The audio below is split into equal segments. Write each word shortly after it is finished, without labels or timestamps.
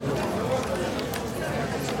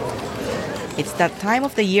It's that time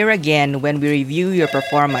of the year again when we review your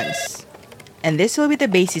performance. And this will be the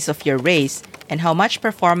basis of your raise and how much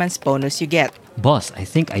performance bonus you get. Boss, I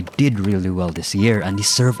think I did really well this year and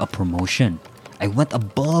deserve a promotion. I went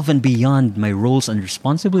above and beyond my roles and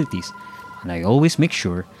responsibilities, and I always make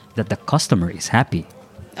sure that the customer is happy.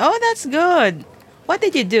 Oh, that's good. What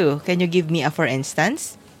did you do? Can you give me a for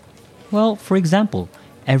instance? Well, for example,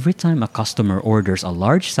 every time a customer orders a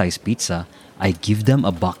large size pizza, I give them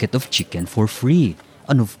a bucket of chicken for free.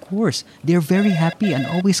 And of course, they're very happy and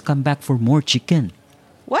always come back for more chicken.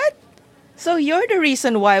 What? So you're the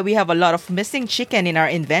reason why we have a lot of missing chicken in our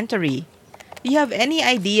inventory. Do you have any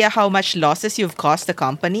idea how much losses you've caused the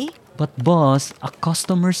company? But boss, a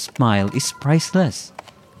customer's smile is priceless.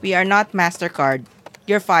 We are not MasterCard.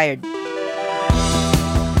 You're fired.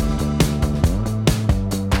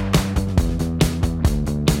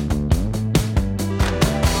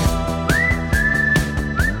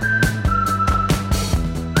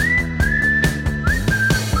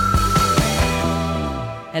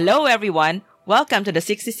 Hello everyone! Welcome to the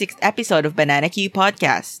 66th episode of Banana Q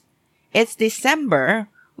Podcast. It's December,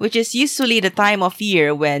 which is usually the time of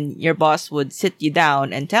year when your boss would sit you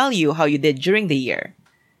down and tell you how you did during the year.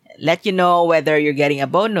 Let you know whether you're getting a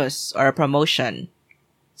bonus or a promotion.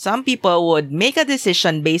 Some people would make a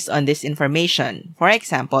decision based on this information. For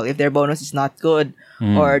example, if their bonus is not good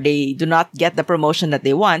or they do not get the promotion that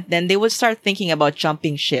they want, then they would start thinking about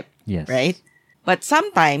jumping ship, Yes. right? But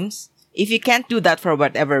sometimes, if you can't do that for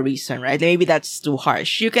whatever reason, right? Maybe that's too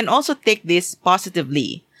harsh. You can also take this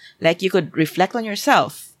positively. Like you could reflect on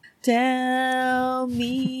yourself. Tell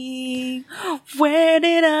me, where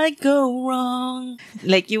did I go wrong?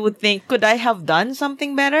 Like you would think, could I have done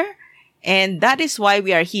something better? And that is why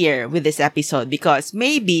we are here with this episode, because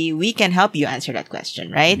maybe we can help you answer that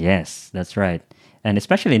question, right? Yes, that's right. And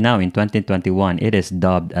especially now in 2021, it is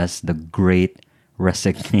dubbed as the Great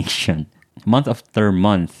Resignation. Month after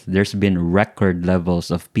month, there's been record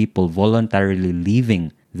levels of people voluntarily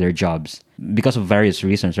leaving their jobs because of various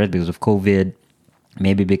reasons, right? Because of COVID,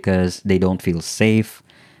 maybe because they don't feel safe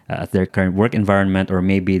at their current work environment, or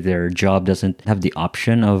maybe their job doesn't have the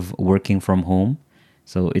option of working from home.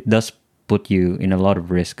 So it does put you in a lot of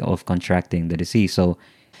risk of contracting the disease. So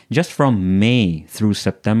just from May through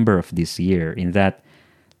September of this year, in that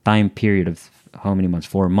time period of how many months?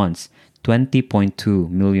 4 months,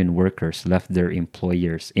 20.2 million workers left their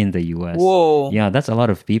employers in the US. Whoa. Yeah, that's a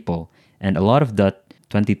lot of people. And a lot of that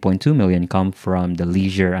 20.2 million come from the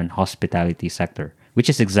leisure and hospitality sector, which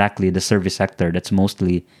is exactly the service sector that's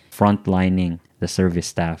mostly frontlining the service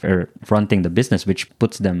staff or fronting the business, which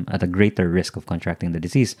puts them at a greater risk of contracting the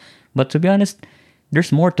disease. But to be honest,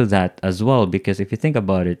 there's more to that as well, because if you think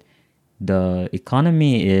about it, the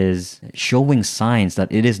economy is showing signs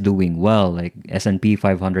that it is doing well, like S&P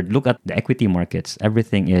 500. Look at the equity markets.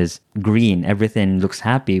 Everything is green. Everything looks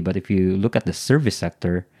happy. But if you look at the service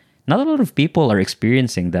sector, not a lot of people are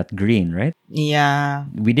experiencing that green, right? Yeah.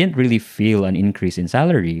 We didn't really feel an increase in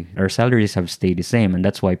salary. Our salaries have stayed the same. And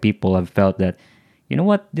that's why people have felt that, you know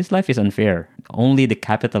what, this life is unfair. Only the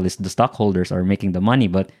capitalists, the stockholders are making the money,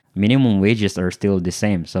 but minimum wages are still the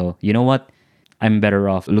same. So, you know what? I'm better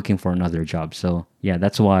off looking for another job. So yeah,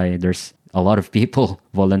 that's why there's a lot of people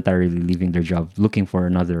voluntarily leaving their job, looking for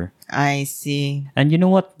another. I see. And you know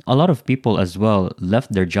what? A lot of people as well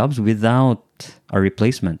left their jobs without a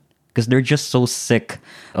replacement because they're just so sick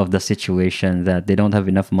of the situation that they don't have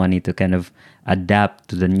enough money to kind of adapt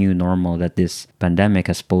to the new normal that this pandemic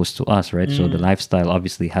has posed to us, right? So the lifestyle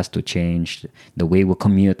obviously has to change. The way we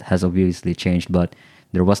commute has obviously changed, but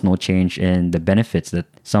there was no change in the benefits that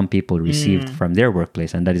some people received from their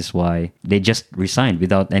workplace. And that is why they just resigned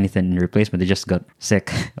without anything in replacement. They just got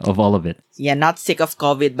sick of all of it. Yeah, not sick of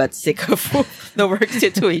COVID, but sick of the work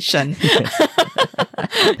situation.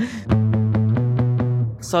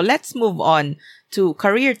 So let's move on to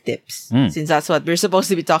career tips, since that's what we're supposed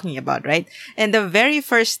to be talking about, right? And the very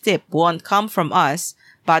first tip won't come from us,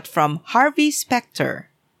 but from Harvey Specter,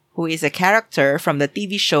 who is a character from the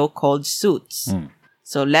TV show called Suits.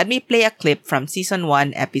 So let me play a clip from Season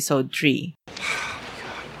 1, Episode 3.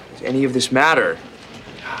 Does any of this matter?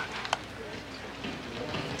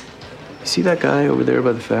 You see that guy over there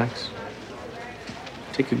by the fax?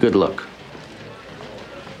 Take a good look.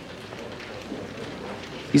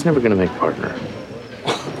 He's never gonna make partner.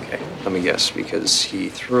 Okay, let me guess, because he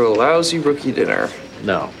threw a lousy rookie dinner.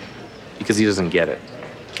 No, because he doesn't get it.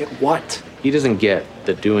 Get what? He doesn't get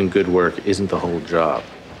that doing good work isn't the whole job.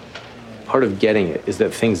 Part of getting it is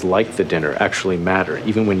that things like the dinner actually matter,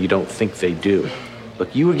 even when you don't think they do.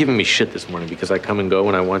 Look, you were giving me shit this morning because I come and go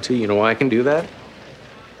when I want to. You know why I can do that?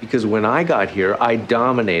 because when I got here, I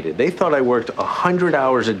dominated. They thought I worked 100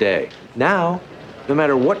 hours a day. Now, no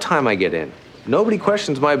matter what time I get in, nobody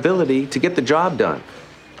questions my ability to get the job done.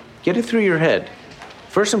 Get it through your head.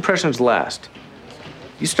 First impressions last.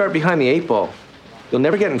 You start behind the 8 ball, you'll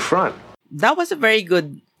never get in front. That was a very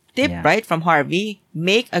good tip, Yeah. right, from Harvey.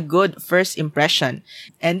 Make a good first impression.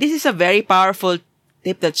 And this is a very powerful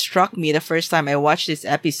tip that struck me the first time I watched this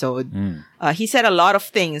episode. He said a lot of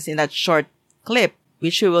things in that short clip,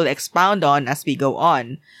 which we will expound on as we go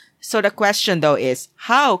on. So the question, though, is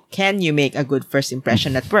how can you make a good first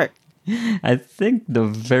impression at work? I think the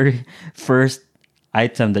very first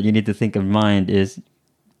item that you need to think of mind is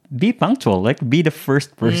be punctual. Like, be the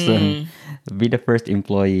first person, be the first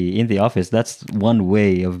employee in the office. That's one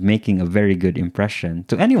way of making a very good impression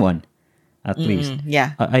to anyone, at least.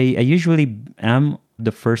 Yeah. I usually am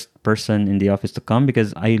the first person in the office to come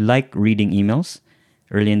because I like reading emails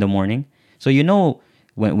early in the morning. So,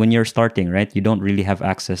 when you're starting, right, you don't really have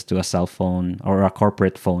access to a cell phone or a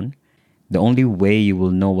corporate phone. The only way you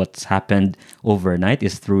will know what's happened overnight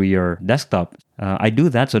is through your desktop. I do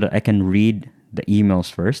that so that I can read the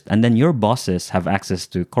emails first, and then your bosses have access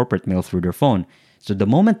to corporate mail through their phone. So the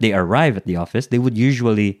moment they arrive at the office, they would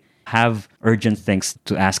usually have urgent things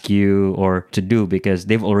to ask you or to do because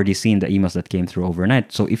they've already seen the emails that came through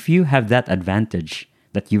overnight. So if you have that advantage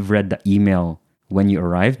that you've read the email when you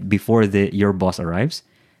arrived before your boss arrives,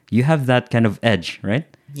 you have that kind of edge, right?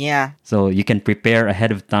 Yeah. So you can prepare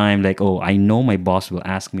ahead of time, like, oh, I know my boss will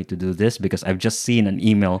ask me to do this because I've just seen an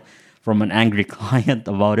email from an angry client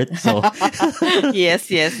about it. So Yes,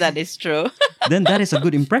 that is true. then that is a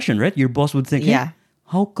good impression, right? Your boss would think, hey, Yeah.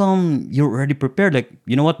 how come you're already prepared? Like,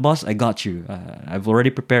 you know what, boss? I got you. I've already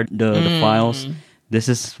prepared the files. This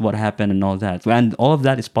is what happened and all that. And all of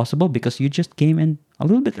that is possible because you just came in a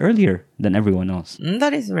little bit earlier than everyone else.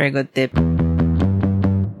 That is a very good tip.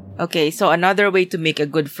 Okay, so another way to make a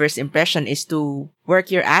good first impression is to work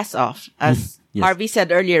your ass off. As Yes. Harvey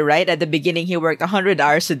said earlier, right? At the beginning, he worked 100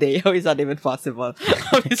 hours a day. Oh, it's not even possible.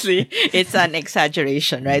 Obviously, it's an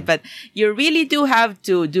exaggeration, right? But you really do have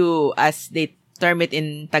to do, as they term it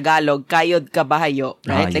in Tagalog, kayod kabahayo,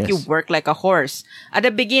 right? Like you Yes. work like a horse. At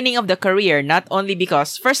the beginning of the career, not only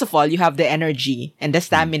because, first of all, you have the energy and the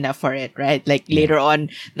stamina for it, right? Like later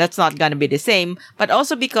on, that's not gonna be the same, but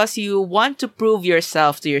also because you want to prove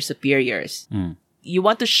yourself to your superiors. You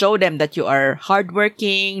want to show them that you are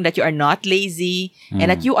hardworking, that you are not lazy,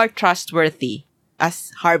 and that you are trustworthy.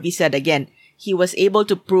 As Harvey said again, he was able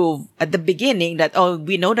to prove at the beginning that, oh,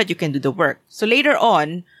 we know that you can do the work. So later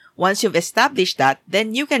on, once you've established that,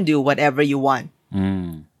 then you can do whatever you want.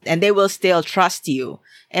 And they will still trust you.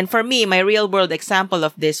 And for me, my real world example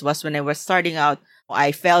of this was when I was starting out.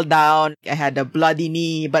 I fell down. I had a bloody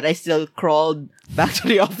knee, but I still crawled back to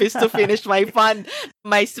the office to finish my fund.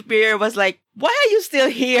 My superior was like, why are you still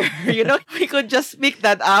here? We could just pick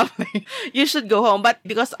that up. You should go home. But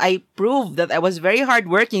because I proved that I was very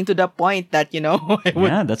hardworking to the point that, I would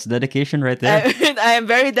Yeah, that's dedication right there. I am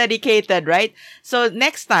very dedicated, right? So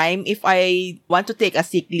next time, if I want to take a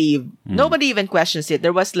sick leave, nobody even questions it.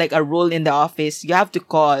 There was like a rule in the office. You have to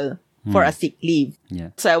call for a sick leave. Yeah.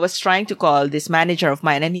 So I was trying to call this manager of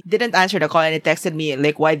mine and he didn't answer the call and he texted me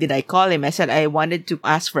like, why did I call him? I said, I wanted to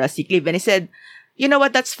ask for a sick leave. And he said, you know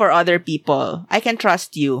what? That's for other people. I can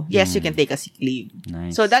trust you. Yes, you can take a sick leave.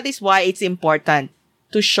 Nice. So that is why it's important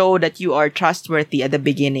to show that you are trustworthy at the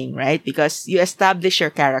beginning, right? Because you establish your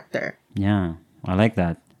character. Yeah, I like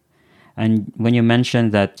that. And when you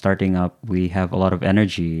mentioned that starting up, we have a lot of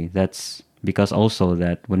energy, that's because also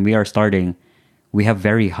that when we are starting, we have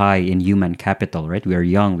very high in human capital, right? We are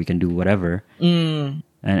young, we can do whatever. And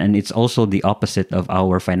it's also the opposite of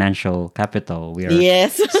our financial capital. We are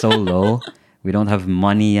Yes. so low. We don't have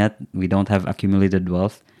money yet. We don't have accumulated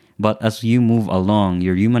wealth. But as you move along,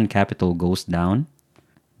 your human capital goes down.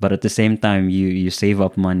 But at the same time, you save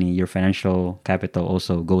up money, your financial capital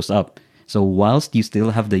also goes up. So whilst you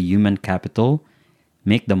still have the human capital,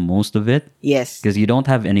 make the most of it. Yes. Because you don't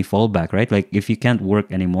have any fallback, right? Like if you can't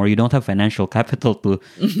work anymore, you don't have financial capital to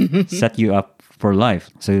set you up for life.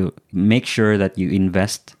 So make sure that you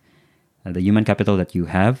invest the human capital that you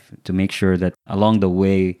have to make sure that along the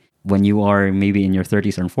way, when you are maybe in your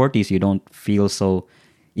 30s and 40s, you don't feel so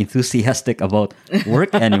enthusiastic about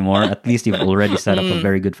work anymore. At least you've already set up a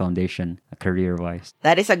very good foundation career-wise.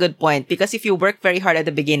 That is a good point. Because if you work very hard at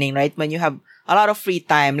the beginning, right? When you have a lot of free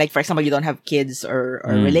time, like for example, you don't have kids or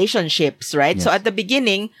relationships, right? Yes. So at the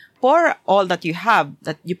beginning, pour all that you have,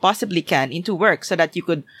 that you possibly can, into work so that you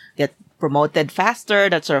could get promoted faster,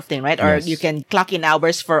 that sort of thing, right? Or Yes. you can clock in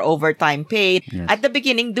hours for overtime pay. Yes. At the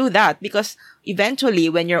beginning, do that because eventually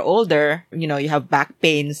when you're older, you have back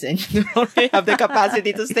pains and you don't really have the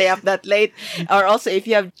capacity to stay up that late. Or also if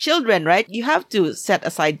you have children, right? You have to set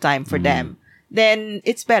aside time for them. Then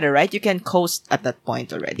it's better, right? You can coast at that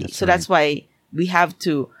point already. That's why we have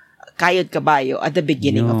to kayod kabayo at the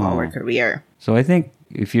beginning of our career. So I think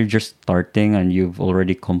if you're just starting and you've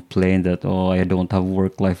already complained that, I don't have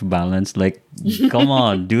work-life balance, like, come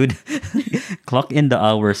on, dude. Clock in the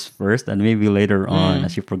hours first and maybe later on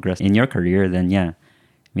as you progress in your career, then yeah,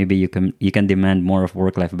 maybe you can demand more of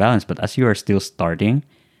work-life balance. But as you are still starting,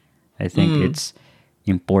 I think it's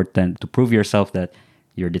important to prove yourself that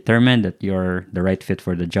you're determined, that you're the right fit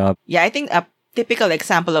for the job. Yeah, I think a typical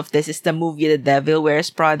example of this is the movie The Devil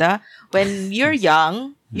Wears Prada. When you're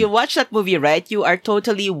young, you watch that movie, right? You are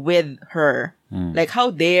totally with her. Like,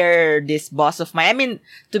 how dare this boss of mine? I mean,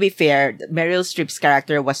 to be fair, Meryl Streep's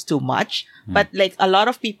character was too much. But like a lot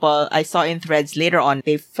of people I saw in threads later on,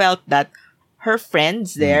 they felt that her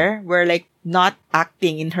friends there were like not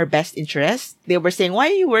acting in her best interest. They were saying, why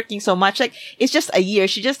are you working so much? Like, it's just a year.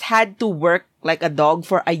 She just had to work like a dog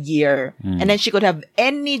for a year. And then she could have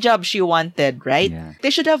any job she wanted, right? Yeah. They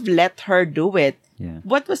should have let her do it. Yeah.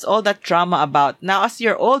 What was all that drama about? Now, as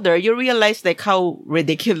you're older, you realize like how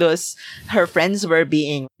ridiculous her friends were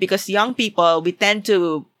being. Because young people, we tend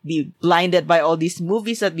to be blinded by all these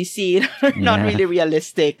movies that we see that are not really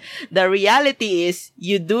realistic. The reality is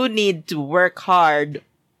you do need to work hard.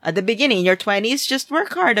 At the beginning, in your 20s, just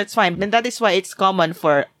work hard. That's fine. And that is why it's common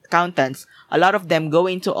for accountants. A lot of them go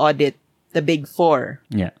into audit the Big Four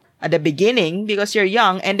Yeah. at the beginning because you're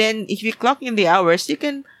young. And then if you clock in the hours, you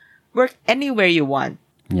can work anywhere you want.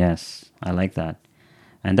 Yes, I like that.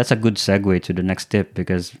 And that's a good segue to the next tip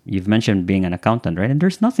because you've mentioned being an accountant, right? And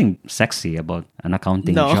there's nothing sexy about an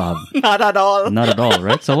accounting job. Not at all. Not at all,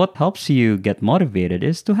 right? So what helps you get motivated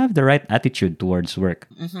is to have the right attitude towards work.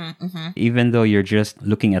 Even though you're just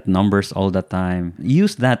looking at numbers all the time,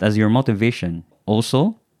 use that as your motivation.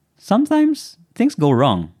 Also, sometimes things go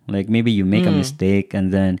wrong. Like maybe you make a mistake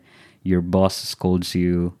and then your boss scolds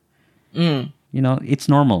you. It's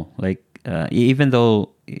normal. Like even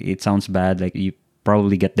though it sounds bad, like you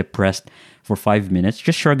probably get depressed for 5 minutes,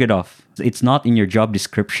 just shrug it off. It's not in your job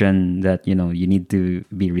description that, you need to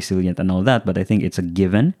be resilient and all that, but I think it's a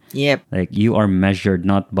given. Yep. Like you are measured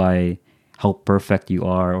not by how perfect you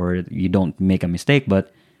are or you don't make a mistake,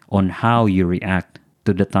 but on how you react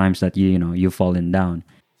to the times that you've fallen down.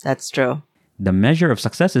 That's true. The measure of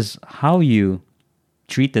success is how you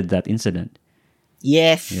treated that incident.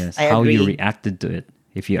 Yes, I how agree. you reacted to it.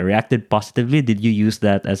 If you reacted positively, did you use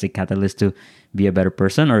that as a catalyst to be a better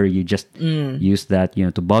person, or you just use that,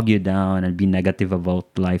 to bog you down and be negative about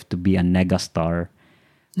life, to be a negastar?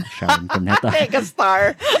 Sharon Cuneta.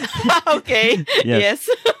 Megastar. Okay. Yes. Yes.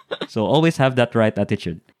 So always have that right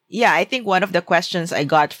attitude. Yeah, I think one of the questions I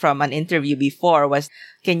got from an interview before was,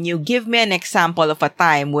 can you give me an example of a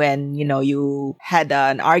time when, you had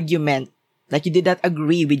an argument, like you did not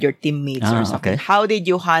agree with your teammates or something? Okay. How did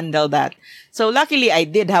you handle that? So luckily, I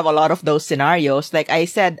did have a lot of those scenarios. Like I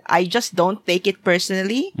said, I just don't take it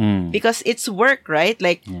personally because it's work, right?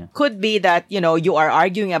 Like could be that, you are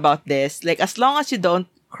arguing about this. Like as long as you don't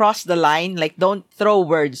cross the line, like don't throw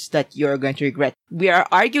words that you're going to regret. We are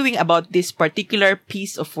arguing about this particular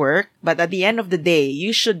piece of work, but at the end of the day,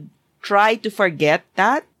 you should try to forget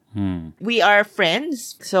that. We are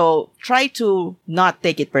friends, so try to not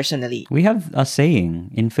take it personally. We have a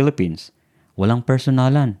saying in Philippines, walang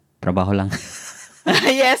personalan, trabaho lang.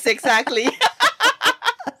 Yes, exactly.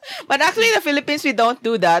 But actually in the Philippines, we don't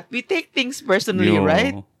do that. We take things personally, Yo.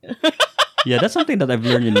 right? Yeah, that's something that I've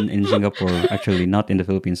learned in Singapore, actually, not in the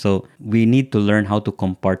Philippines. So we need to learn how to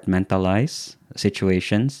compartmentalize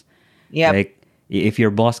situations. Yeah. Like if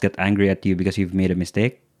your boss gets angry at you because you've made a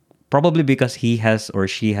mistake, probably because he has or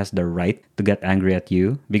she has the right to get angry at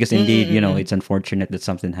you. Because indeed, it's unfortunate that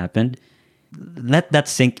something happened. Let that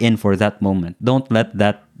sink in for that moment. Don't let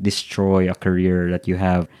that destroy a career that you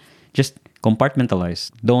have. Just compartmentalize.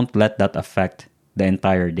 Don't let that affect the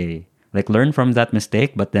entire day. Like learn from that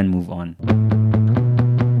mistake, but then move on.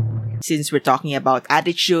 Since we're talking about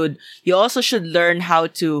attitude, you also should learn how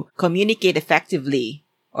to communicate effectively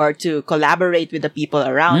or to collaborate with the people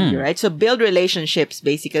around you, right? So build relationships,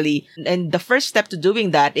 basically. And the first step to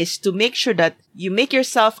doing that is to make sure that you make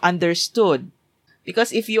yourself understood.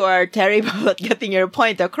 Because if you are terrible at getting your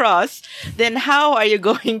point across, then how are you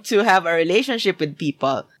going to have a relationship with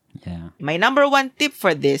people? Yeah. My number one tip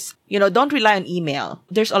for this, don't rely on email.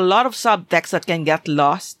 There's a lot of subtext that can get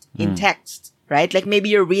lost in text, right? Like maybe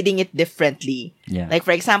you're reading it differently. Yeah. Like,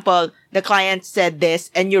 for example, the client said this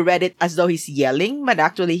and you read it as though he's yelling, but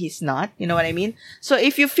actually he's not. You know what I mean? So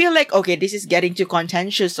if you feel like, okay, this is getting too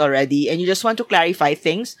contentious already and you just want to clarify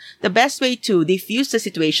things, the best way to diffuse the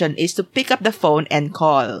situation is to pick up the phone and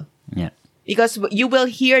call. Yeah. Because you will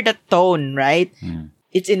hear the tone, right?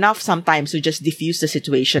 It's enough sometimes to just diffuse the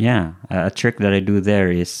situation. Yeah. A trick that I do there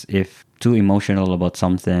is if too emotional about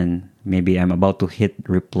something, maybe I'm about to hit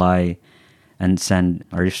reply and send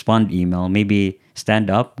a respond email, maybe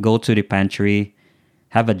stand up, go to the pantry,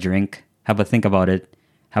 have a drink, have a think about it,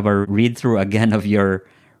 have a read through again of your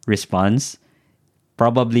response.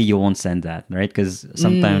 Probably you won't send that, right? Because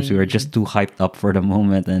sometimes we are just too hyped up for the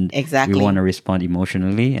moment and Exactly. we want to respond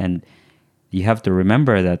emotionally. And you have to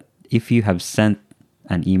remember that if you have sent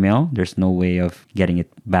an email, there's no way of getting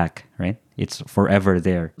it back, right? It's forever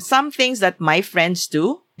there. Some things that my friends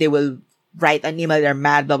do, they will write an email, they're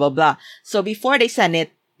mad, blah, blah, blah. So before they send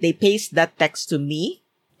it, they paste that text to me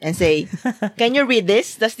and say, can you read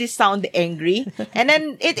this? Does this sound angry? And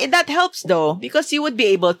then that helps though, because you would be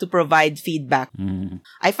able to provide feedback.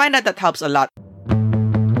 I find that helps a lot.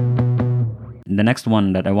 The next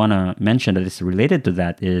one that I want to mention that is related to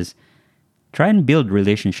that is try and build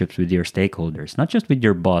relationships with your stakeholders, not just with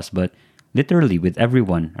your boss, but literally with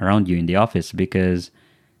everyone around you in the office, because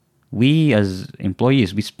we as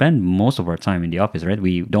employees, we spend most of our time in the office, right?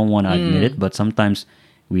 We don't want to admit it, but sometimes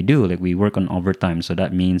we do. Like we work on overtime. So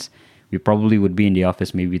that means we probably would be in the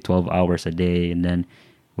office maybe 12 hours a day. And then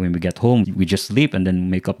when we get home, we just sleep and then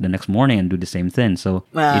wake up the next morning and do the same thing. So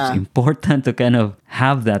it's important to kind of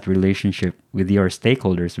have that relationship with your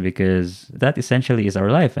stakeholders because that essentially is our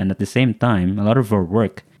life. And at the same time, a lot of our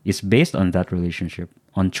work is based on that relationship,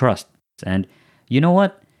 on trust. And you know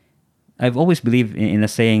what? I've always believed in a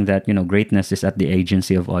saying that, you know, greatness is at the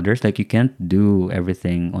agency of others. Like you can't do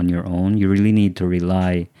everything on your own. You really need to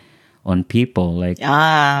rely on people. Like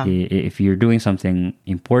if you're doing something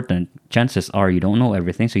important, chances are you don't know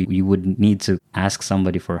everything. So you would need to ask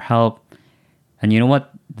somebody for help. And you know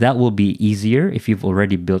what? That will be easier if you've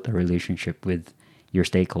already built a relationship with your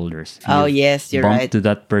stakeholders. Yes, you're bump right. to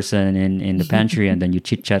that person in the pantry and then you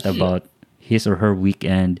chit-chat about his or her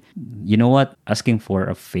weekend. You know what? Asking for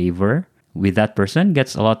a favor with that person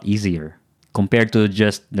gets a lot easier compared to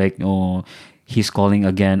just like, oh, he's calling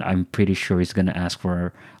again. I'm pretty sure he's going to ask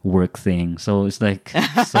for a work thing. So it's like,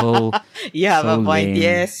 so You have so a point, lame.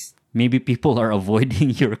 yes. Maybe people are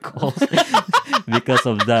avoiding your calls because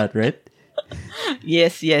of that, right?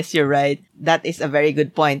 Yes, you're right. That is a very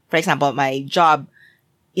good point. For example, my job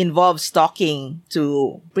involves talking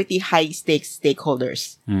to pretty high stakes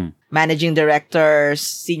stakeholders, managing directors,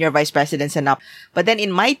 senior vice presidents, and up. But then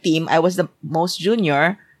in my team, I was the most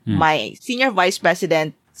junior. My senior vice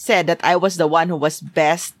president said that I was the one who was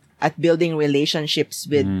best at building relationships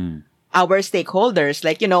with our stakeholders.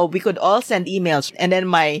 Like, you know, we could all send emails. And then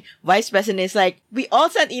my vice president is like, we all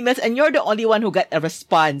send emails and you're the only one who got a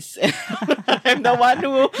response. I'm the one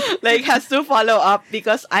who like has to follow up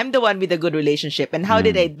because I'm the one with a good relationship. And how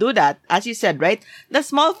did I do that? As you said, right? The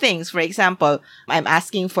small things, for example, I'm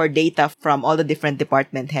asking for data from all the different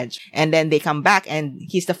department heads. And then they come back and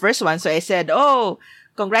he's the first one. So I said, oh,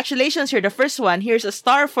 congratulations, you're the first one. Here's a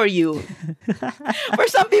star for you. For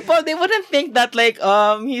some people, they wouldn't think that like,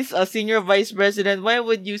 he's a senior vice president. Why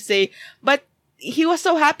would you say? But he was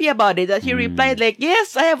so happy about it that he replied like,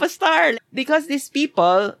 yes, I have a star. Because these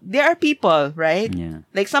people, they are people, right? Yeah.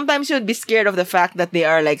 Like sometimes you'd be scared of the fact that they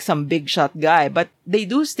are like some big shot guy, but they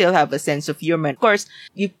do still have a sense of humor. Of course,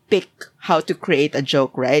 you pick how to create a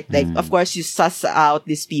joke, right? Like, of course, you suss out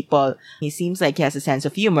these people. He seems like he has a sense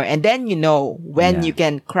of humor. And then you know when you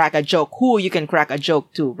can crack a joke, who you can crack a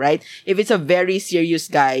joke to, right? If it's a very serious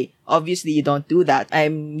guy, obviously you don't do that.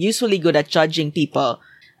 I'm usually good at judging people.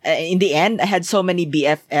 In the end, I had so many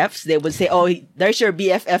BFFs. They would say, oh, there's your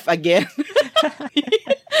BFF again.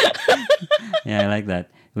 Yeah, I like that.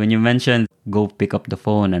 When you mentioned go pick up the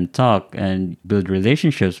phone and talk and build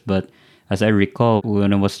relationships, but as I recall,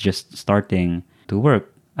 when I was just starting to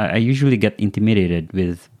work, I usually get intimidated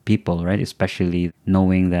with people, right? Especially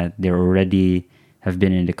knowing that they already have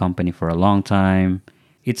been in the company for a long time.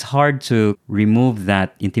 It's hard to remove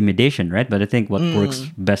that intimidation, right? But I think what works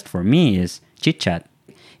best for me is chit-chat.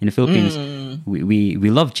 In the Philippines, we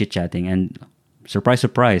love chit-chatting, and surprise,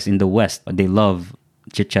 surprise, in the West, they love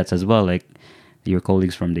chit-chats as well. Like your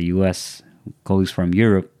colleagues from the US, colleagues from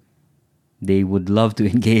Europe, they would love to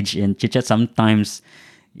engage in chit-chat. Sometimes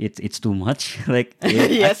it's too much. Like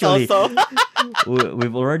Yes, actually, also.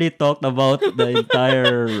 we've already talked about the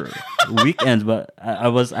entire weekend, but I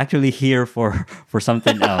was actually here for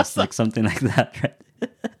something else, like something like that, right?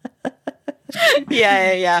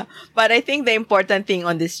 Yeah. But I think the important thing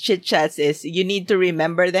on these chit chats is you need to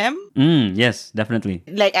remember them. Yes, definitely.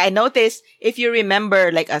 Like I noticed if you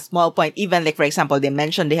remember like a small point, even like for example, they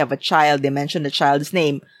mentioned they have a child, they mentioned the child's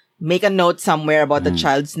name, make a note somewhere about the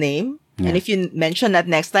child's name. Yeah. And if you mention that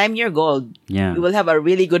next time, you're gold. Yeah. You will have a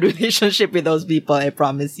really good relationship with those people, I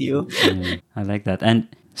promise you. Yeah, I like that. And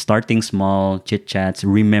starting small, chit chats,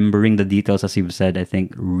 remembering the details, as you've said, I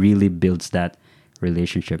think really builds that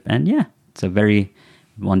relationship. And yeah, it's a very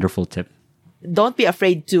wonderful tip. Don't be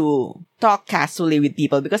afraid to talk casually with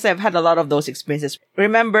people because I've had a lot of those experiences.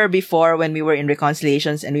 Remember before when we were in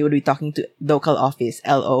reconciliations and we would be talking to local office,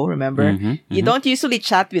 LO, remember? You don't usually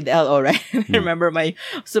chat with LO, right? I remember my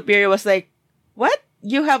superior was like, what?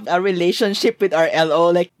 You have a relationship with our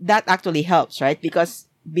LO? Like that actually helps, right? Because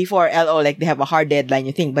before LO, like they have a hard deadline,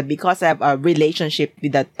 you think. But because I have a relationship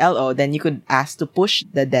with that LO, then you could ask to push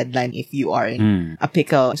the deadline if you are in a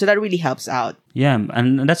pickle. So that really helps out. Yeah,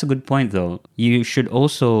 and that's a good point though. You should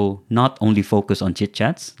also not only focus on chit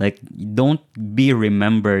chats. Like, don't be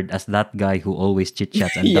remembered as that guy who always chit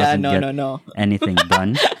chats and doesn't get anything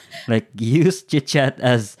done. Like, use chit chat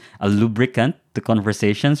as a lubricant to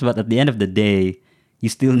conversations, but at the end of the day, you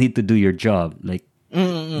still need to do your job. Like,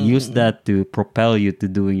 use that to propel you to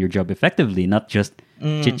doing your job effectively, not just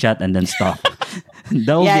chit chat and then stop.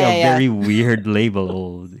 That would be a very weird label.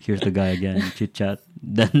 Oh, here's the guy again, chit chat.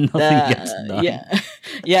 Then nothing gets done.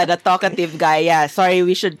 Yeah, the talkative guy. Yeah, sorry,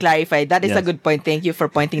 we should clarify. That is a good point. Thank you for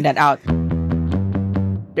pointing that out.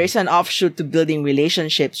 There's an offshoot to building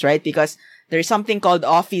relationships, right? Because there's something called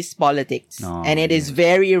office politics, and it is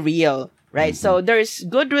very real, right? So there's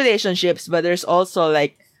good relationships, but there's also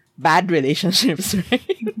like bad relationships,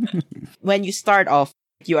 right? When you start off,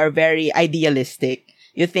 you are very idealistic.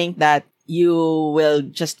 You think that you will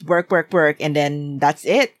just work, and then that's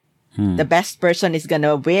it. The best person is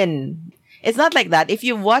gonna win. It's not like that. If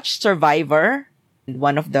you watch Survivor,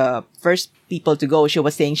 one of the first people to go, she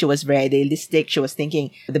was saying she was very idealistic. She was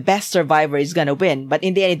thinking the best survivor is gonna win. But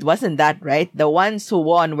in the end, it wasn't that, right? The ones who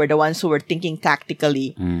won were the ones who were thinking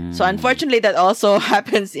tactically. So unfortunately, that also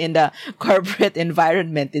happens in the corporate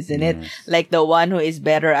environment, isn't it? Like the one who is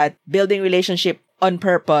better at building relationship on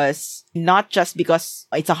purpose, not just because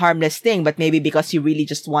it's a harmless thing, but maybe because he really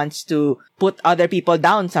just wants to put other people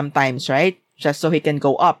down sometimes, right? Just so he can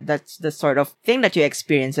go up. That's the sort of thing that you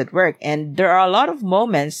experience at work. And there are a lot of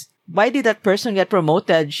moments, why did that person get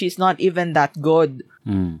promoted? She's not even that good.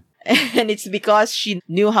 And it's because she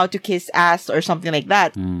knew how to kiss ass or something like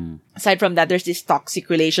that. Aside from that, there's these toxic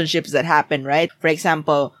relationships that happen, right? For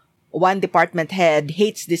example, one department head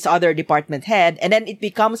hates this other department head, and then it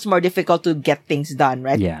becomes more difficult to get things done,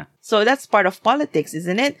 right? Yeah. So that's part of politics,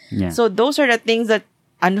 isn't it? Yeah. So those are the things that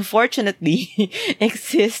unfortunately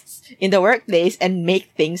exists in the workplace and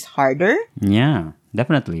make things harder. Yeah,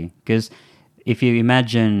 definitely. Because if you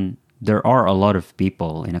imagine, there are a lot of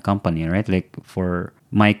people in a company, right? Like for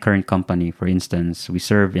my current company, for instance, we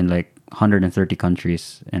serve in like 130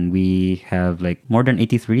 countries, and we have like more than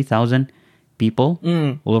 83,000 people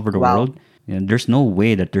all over the world. And there's no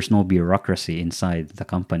way that there's no bureaucracy inside the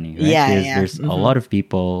company, right? There's a lot of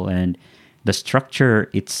people, and the structure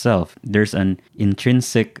itself, there's an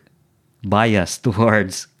intrinsic bias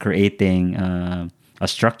towards creating a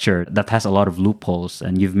structure that has a lot of loopholes,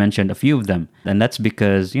 and you've mentioned a few of them. And that's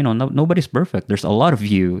because, nobody's perfect. There's a lot of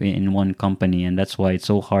you in one company, and that's why it's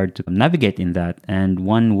so hard to navigate in that. And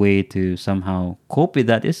one way to somehow cope with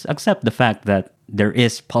that is accept the fact that there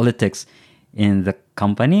is politics in the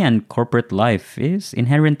company, and corporate life is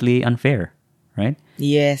inherently unfair, right?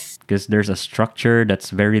 Yes. Because there's a structure that's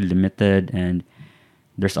very limited, and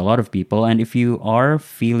there's a lot of people. And if you are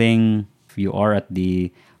at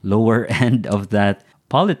the lower end of that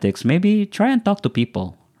politics, maybe try and talk to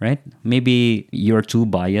people, right? Maybe you're too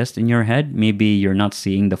biased in your head. Maybe you're not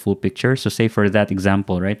seeing the full picture. So say for that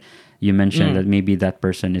example, right? You mentioned that maybe that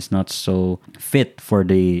person is not so fit for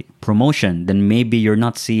the promotion. Then maybe you're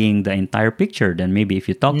not seeing the entire picture. Then maybe if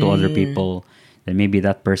you talk to other people, then maybe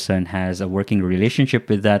that person has a working relationship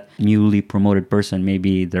with that newly promoted person.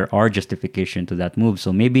 Maybe there are justification to that move.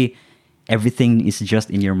 So maybe everything is just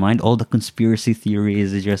in your mind. All the conspiracy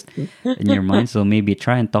theories is just in your mind. So maybe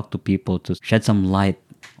try and talk to people to shed some light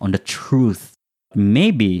on the truth.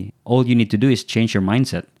 Maybe all you need to do is change your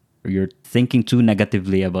mindset. You're thinking too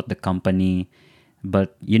negatively about the company.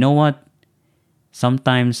 But you know what?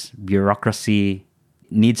 Sometimes bureaucracy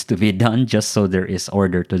needs to be done just so there is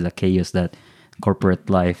order to the chaos that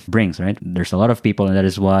corporate life brings, right? There's a lot of people, and that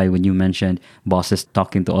is why when you mentioned bosses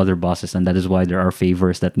talking to other bosses, and that is why there are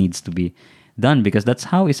favors that needs to be done, because that's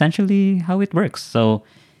essentially how it works. So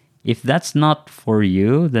if that's not for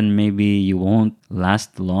you, then maybe you won't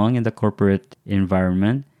last long in the corporate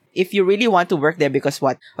environment. If you really want to work there, because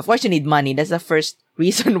what? Of course, you need money. That's the first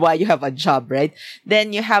reason why you have a job, right?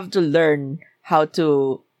 Then you have to learn how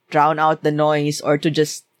to drown out the noise or to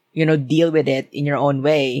just, deal with it in your own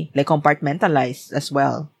way, like compartmentalize as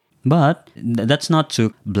well. But that's not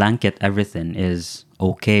to blanket everything is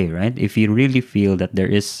okay, right? If you really feel that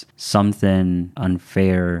there is something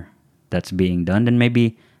unfair that's being done, then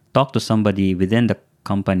maybe talk to somebody within the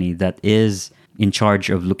company that is in charge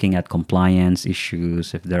of looking at compliance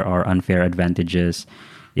issues, if there are unfair advantages,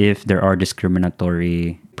 if there are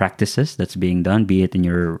discriminatory practices that's being done, be it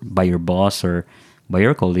by your boss or by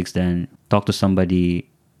your colleagues, then talk to somebody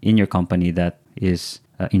in your company that is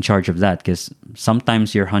in charge of that, because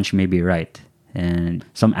sometimes your hunch may be right and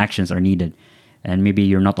some actions are needed. And maybe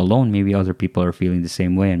you're not alone. Maybe other people are feeling the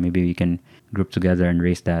same way, and maybe we can group together and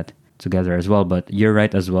raise that together as well. But you're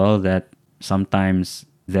right as well that sometimes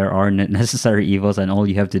there are necessary evils, and all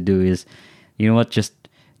you have to do is, just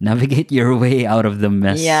navigate your way out of the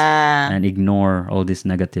mess and ignore all these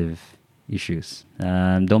negative issues.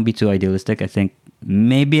 Don't be too idealistic. I think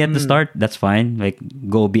maybe at the start, that's fine. Like,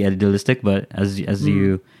 go be idealistic. But as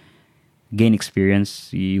you gain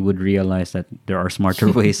experience, you would realize that there are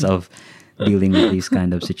smarter ways of dealing with these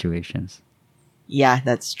kind of situations. Yeah,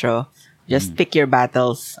 that's true. Just pick your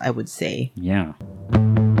battles, I would say. Yeah.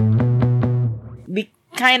 We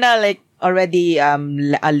kind of already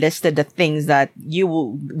listed the things that you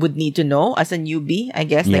would need to know as a newbie, I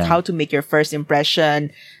guess. Like how to make your first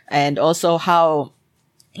impression, and also how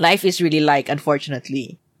life is really like,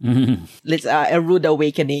 unfortunately. It's a rude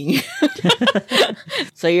awakening.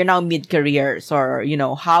 So you're now mid-career.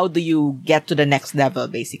 So, how do you get to the next level,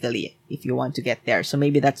 basically, if you want to get there? So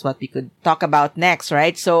maybe that's what we could talk about next,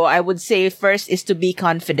 right? So I would say first is to be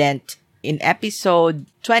confident. In episode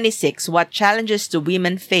 26, what challenges do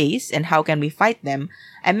women face and how can we fight them?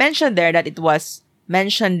 I mentioned there that it was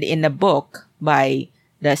mentioned in a book by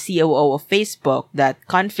the COO of Facebook that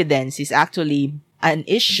confidence is actually an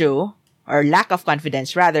issue, or lack of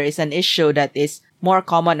confidence rather, is an issue that is more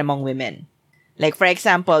common among women. Like, for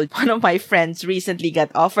example, one of my friends recently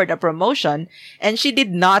got offered a promotion and she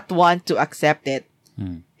did not want to accept it.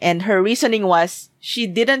 And her reasoning was she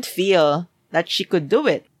didn't feel that she could do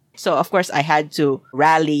it. So, of course, I had to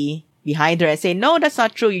rally behind her and say, no, that's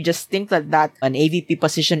not true. You just think that an AVP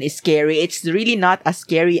position is scary. It's really not as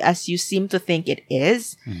scary as you seem to think it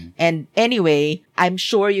is. And anyway, I'm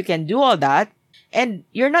sure you can do all that. And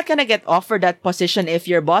you're not going to get offered that position if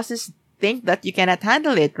your bosses think that you cannot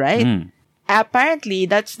handle it, right? Apparently,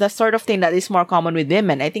 that's the sort of thing that is more common with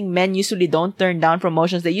women. I think men usually don't turn down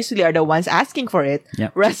promotions. They usually are the ones asking for it.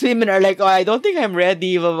 Yep. Whereas women are like, oh, I don't think I'm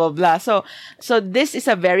ready, blah, blah, blah. So this is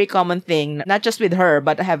a very common thing, not just with her,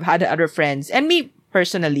 but I have had other friends and me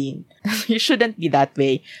personally. You shouldn't be that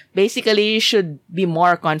way. Basically, you should be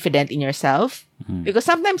more confident in yourself because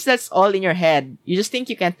sometimes that's all in your head. You just think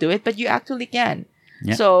you can't do it, but you actually can.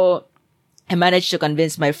 Yeah. So I managed to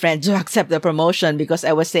convince my friend to accept the promotion because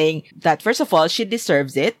I was saying that, first of all, she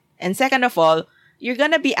deserves it. And second of all, you're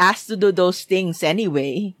going to be asked to do those things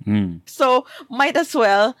anyway. So might as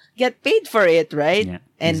well get paid for it, right? Yeah,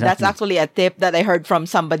 and that's actually a tip that I heard from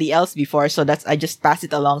somebody else before. So I just passed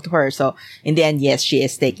it along to her. So in the end, yes, she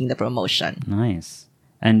is taking the promotion. Nice.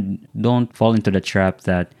 And don't fall into the trap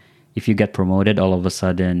that if you get promoted, all of a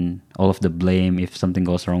sudden, all of the blame, if something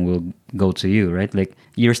goes wrong, will go to you, right? Like,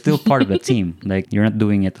 you're still part of the team. Like, you're not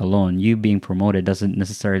doing it alone. You being promoted doesn't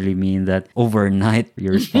necessarily mean that overnight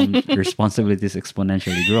your responsibilities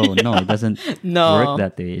exponentially grow. No, it doesn't work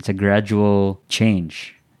that way. It's a gradual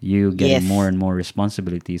change. You get more and more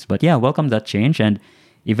responsibilities. But yeah, welcome that change. And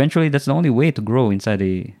eventually, that's the only way to grow inside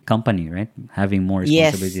a company, right? Having more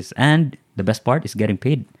responsibilities. And the best part is getting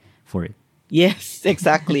paid for it. Yes,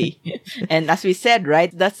 exactly. And as we said,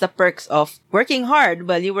 right, that's the perks of working hard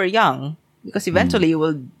while you were young, because eventually you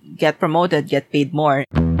will get promoted, get paid more.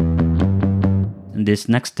 And this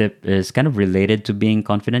next tip is kind of related to being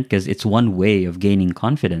confident because it's one way of gaining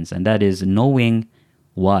confidence, and that is knowing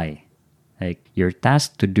why. Like, you're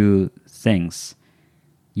tasked to do things.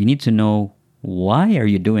 You need to know why are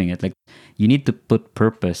you doing it. Like, you need to put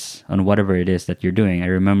purpose on whatever it is that you're doing. I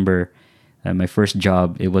remember my first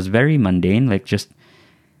job, it was very mundane, like just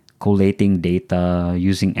collating data,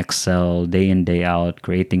 using Excel day in, day out,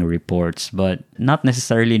 creating reports, but not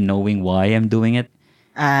necessarily knowing why I'm doing it.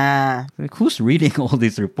 Like, who's reading all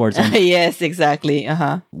these reports? Yes, exactly.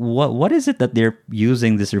 What is it that they're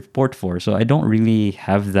using this report for? So I don't really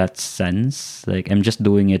have that sense. Like, I'm just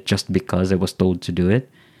doing it just because I was told to do it.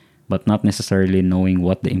 but not necessarily knowing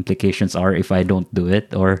what the implications are if I don't do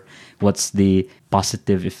it, or what's the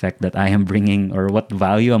positive effect that I am bringing, or what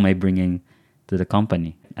value am I bringing to the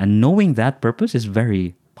company. And knowing that purpose is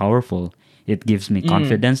very powerful. It gives me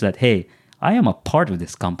confidence that, hey, I am a part of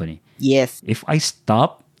this company. Yes. If I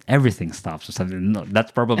stop, everything stops or something. No,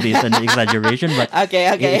 that's probably an exaggeration, but Okay.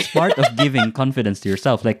 it's part of giving confidence to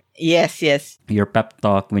yourself. Like Yes. your pep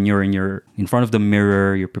talk when you're in front of the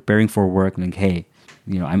mirror, you're preparing for work, like, hey,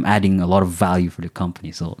 I'm adding a lot of value for the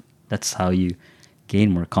company. So that's how you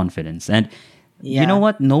gain more confidence. And you know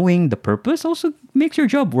what? Knowing the purpose also makes your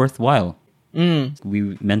job worthwhile.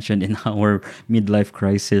 We mentioned in our midlife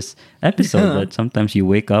crisis episode that sometimes you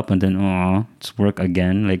wake up and then, it's work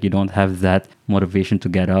again. Like you don't have that motivation to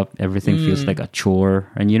get up. Everything feels like a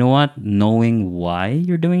chore. And you know what? Knowing why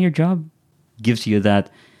you're doing your job gives you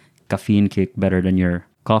that caffeine kick better than your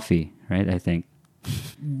coffee, right? I think.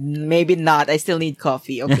 Maybe not. I still need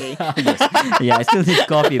coffee. Okay. Yeah, I still need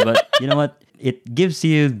coffee, but you know what? It gives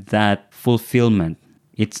you that fulfillment.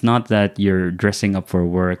 It's not that you're dressing up for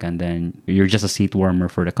work and then you're just a seat warmer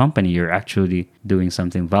for the company. You're actually doing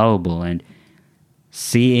something valuable and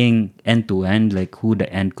seeing end to end, like who the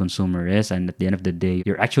end consumer is. And at the end of the day,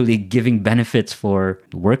 you're actually giving benefits for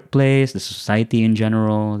the workplace, the society in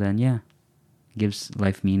general. Then gives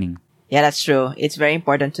life meaning. Yeah, that's true. It's very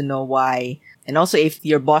important to know why. And also, if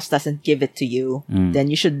your boss doesn't give it to you,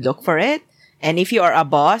 then you should look for it. And if you are a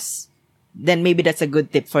boss, then maybe that's a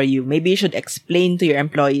good tip for you. Maybe you should explain to your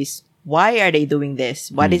employees, why are they doing this?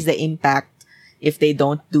 What is the impact if they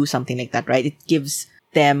don't do something like that, right? It gives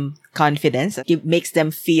them confidence. It makes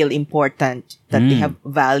them feel important, that they have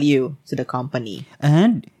value to the company.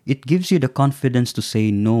 And it gives you the confidence to say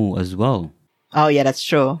no as well. Oh, yeah, that's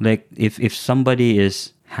true. Like if somebody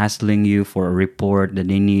is hassling you for a report that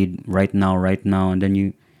they need right now, and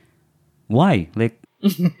then why? Like,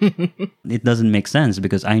 it doesn't make sense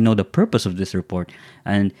because I know the purpose of this report,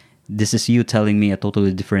 and this is you telling me a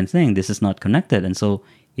totally different thing. This is not connected. And so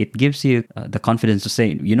it gives you the confidence to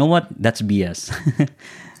say, you know what? That's BS.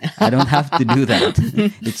 I don't have to do that.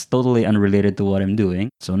 It's totally unrelated to what I'm doing.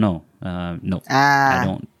 So no, I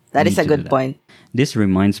don't. That is need a to good do that. point. This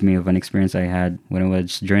reminds me of an experience I had when I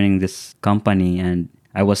was joining this company, and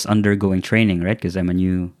I was undergoing training, right? Because I'm a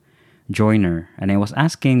new joiner. And I was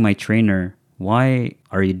asking my trainer, why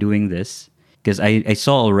are you doing this? Because I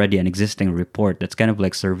saw already an existing report that's kind of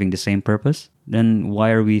like serving the same purpose. Then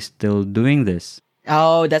why are we still doing this?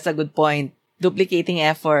 Oh, that's a good point. Duplicating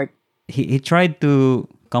effort. He tried to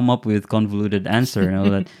come up with convoluted answer. And I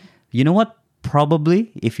was like, you know what?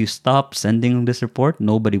 Probably if you stop sending this report,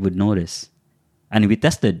 nobody would notice. And we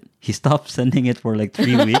tested. He stopped sending it for like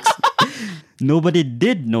 3 weeks. Nobody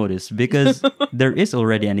did notice because there is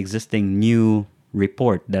already an existing new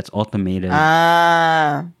report that's automated.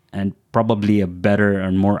 And probably a better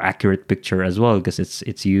and more accurate picture as well because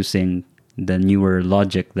it's using the newer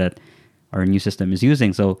logic that our new system is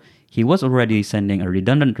using. So he was already sending a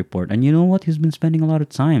redundant report. And you know what? He's been spending a lot of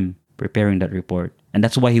time preparing that report. And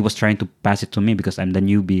that's why he was trying to pass it to me because I'm the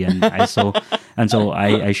newbie and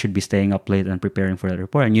I should be staying up late and preparing for that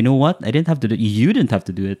report. And you know what? I didn't have to do it. You didn't have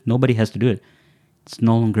to do it. Nobody has to do it. It's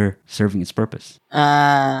no longer serving its purpose.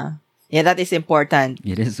 Yeah, that is important.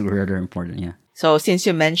 It is rather important, yeah. So since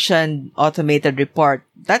you mentioned automated report,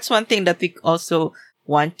 that's one thing that we also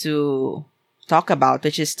want to talk about,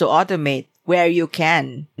 which is to automate where you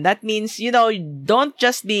can. That means, don't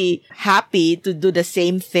just be happy to do the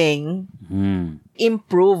same thing.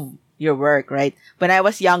 Improve your work, right? When I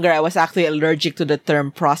was younger, I was actually allergic to the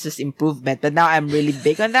term process improvement, but now I'm really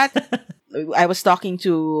big on that. I was talking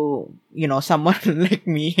to, someone like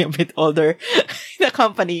me, a bit older in the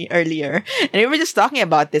company earlier. And we were just talking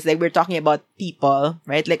about this. Like, we're talking about people,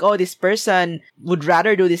 right? Like, oh, this person would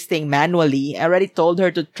rather do this thing manually. I already told her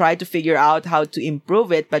to try to figure out how to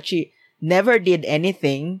improve it, but she never did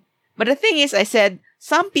anything. But the thing is, I said,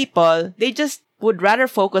 some people, they just would rather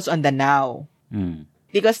focus on the now.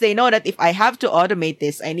 Because they know that if I have to automate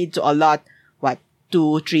this, I need to allot,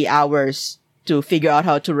 2-3 hours to figure out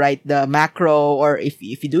how to write the macro, or if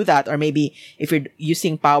you do that, or maybe if you're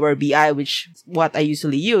using Power BI, which is what I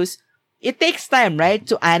usually use, it takes time, right?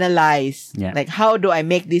 To analyze, like, how do I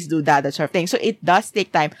make this do that sort of thing. So it does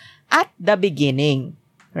take time at the beginning,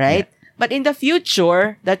 right? Yeah. But in the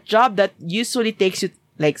future, that job that usually takes you,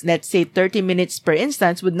 like, let's say 30 minutes per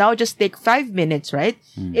instance would now just take 5 minutes, right?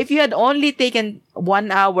 If you had only taken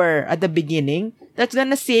 1 hour at the beginning, that's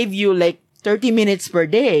gonna save you like 30 minutes per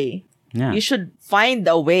day. Yeah. You should find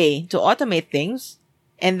a way to automate things,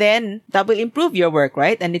 and then that will improve your work,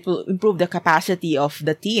 right? And it will improve the capacity of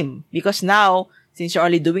the team because now since you're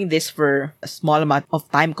only doing this for a small amount of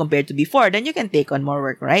time compared to before, then you can take on more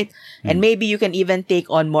work, right? And maybe you can even take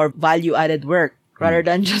on more value-added work rather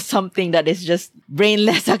than just something that is just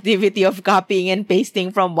brainless activity of copying and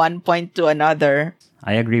pasting from one point to another.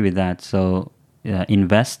 I agree with that. So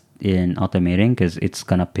invest in automating because it's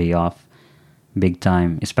going to pay off big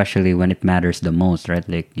time, especially when it matters the most, right?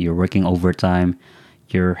 Like you're working overtime,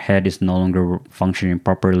 your head is no longer functioning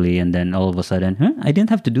properly, and then all of a sudden, I didn't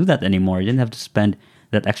have to do that anymore. I didn't have to spend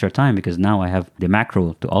that extra time because now I have the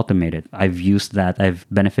macro to automate it. I've used that. I've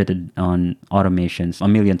benefited on automations a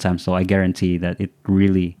million times, so I guarantee that it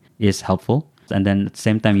really is helpful. And then at the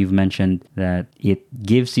same time, you've mentioned that it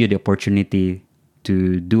gives you the opportunity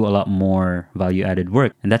to do a lot more value-added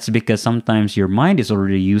work. And that's because sometimes your mind is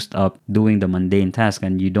already used up doing the mundane task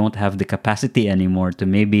and you don't have the capacity anymore to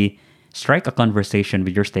maybe strike a conversation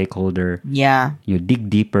with your stakeholder. Yeah. You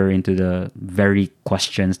dig deeper into the very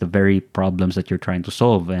questions, the very problems that you're trying to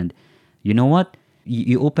solve. And you know what?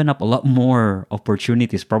 You open up a lot more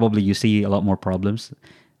opportunities. Probably you see a lot more problems,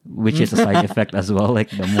 which is a side effect as well. Like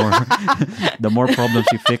the more problems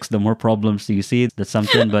you fix, the more problems you see. That's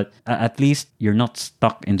something. But at least you're not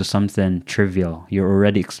stuck into something trivial. You're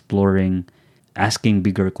already exploring, asking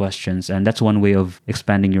bigger questions. And that's one way of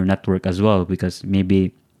expanding your network as well, because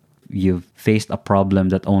maybe you've faced a problem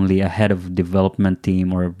that only a head of development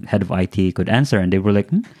team or head of IT could answer. And they were like,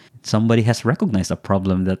 somebody has recognized a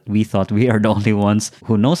problem that we thought we are the only ones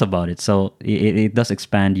who knows about it. So it does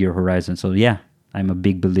expand your horizon. So yeah, I'm a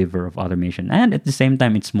big believer of automation. And at the same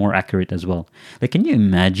time, it's more accurate as well. Like, can you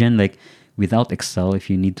imagine, like, without Excel, if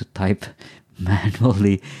you need to type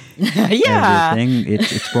manually everything,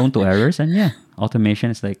 it's prone to errors. And yeah,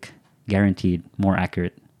 automation is like guaranteed more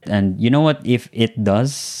accurate. And you know what? If it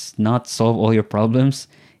does not solve all your problems,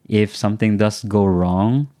 if something does go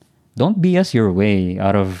wrong, don't BS your way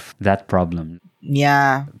out of that problem.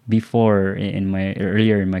 Yeah. Before,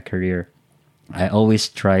 earlier in my career, I always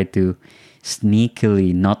try to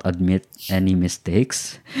sneakily not admit any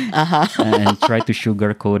mistakes and try to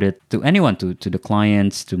sugarcoat it to anyone, to the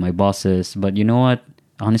clients, to my bosses. But you know what?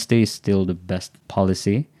 Honesty is still the best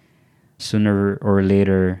policy. Sooner or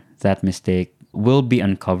later, that mistake will be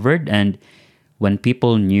uncovered, and when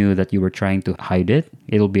people knew that you were trying to hide it,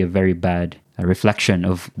 it'll be a very bad reflection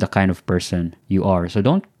of the kind of person you are. So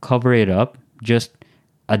don't cover it up. Just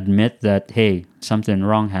admit that, hey, something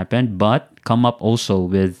wrong happened, but come up also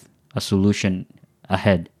with a solution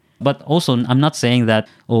ahead. But also, I'm not saying that,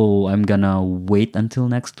 I'm gonna wait until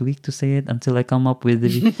next week to say it until I come up with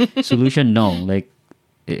the solution. No, like,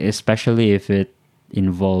 especially if it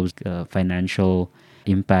involves financial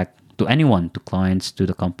impact to anyone, to clients, to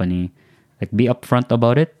the company, like, be upfront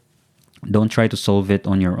about it. Don't try to solve it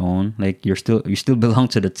on your own. Like, you still belong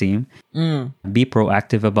to the team. Be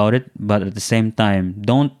proactive about it, but at the same time,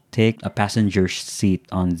 don't take a passenger seat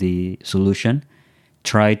on the solution.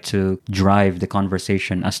 Try to drive the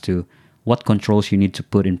conversation as to what controls you need to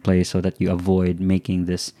put in place so that you avoid making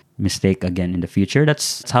this mistake again in the future.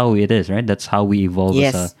 That's how it is, right? That's how we evolve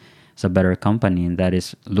as a better company, and that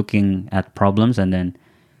is looking at problems and then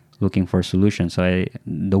looking for solutions. So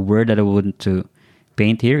the word that I want to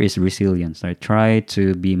paint here is resilience. Right? Try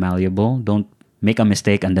to be malleable. Don't make a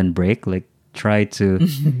mistake and then break. Like, try to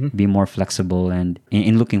be more flexible and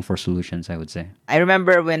in looking for solutions, I would say. I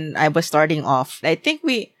remember when I was starting off, I think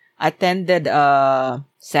we attended a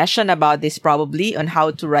session about this probably on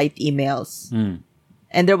how to write emails.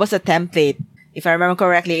 And there was a template. If I remember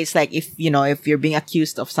correctly, it's like if you're being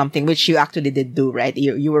accused of something, which you actually did do, right?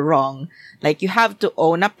 You were wrong. Like, you have to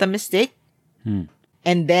own up the mistake.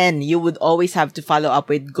 And then you would always have to follow up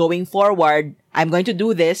with, going forward, I'm going to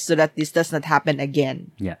do this so that this does not happen again.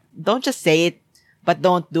 Yeah. Don't just say it, but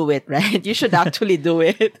don't do it, right? You should actually do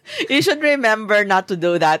it. You should remember not to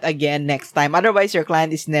do that again next time. Otherwise, your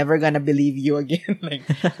client is never going to believe you again. Like,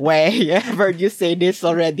 wait, I've heard you say this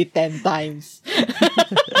already 10 times.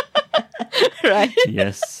 Right?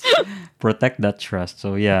 Yes. Protect that trust.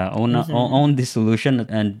 So yeah, own the solution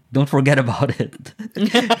and don't forget about it.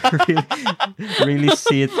 really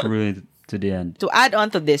see it through to the end. To add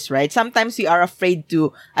on to this, right? Sometimes we are afraid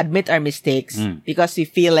to admit our mistakes because we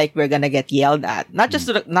feel like we're gonna get yelled at. Not just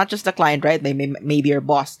the client, right? Maybe your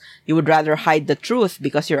boss. You would rather hide the truth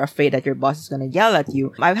because you're afraid that your boss is gonna yell at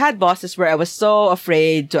you. I've had bosses where I was so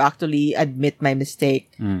afraid to actually admit my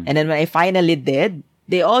mistake, and then when I finally did,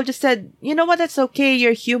 they all just said, you know what, that's okay,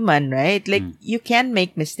 you're human, right? Like, you can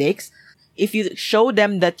make mistakes. If you show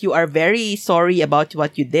them that you are very sorry about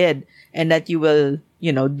what you did and that you will,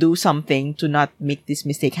 do something to not make this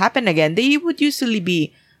mistake happen again, they would usually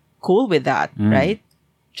be cool with that, right?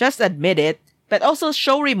 Just admit it But also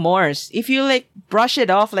show remorse. If you like brush it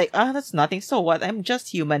off like, that's nothing. So what? I'm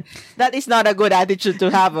just human. That is not a good attitude to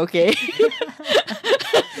have, okay?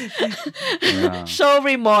 Yeah. Show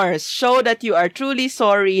remorse. Show that you are truly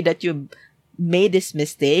sorry that you made this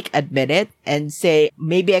mistake. Admit it and say,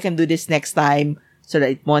 maybe I can do this next time so that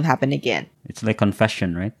it won't happen again. It's like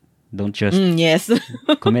confession, right? Don't just Yes.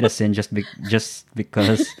 commit a sin just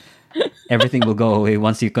because everything will go away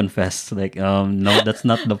once you confess. Like, no, that's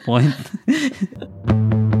not the point.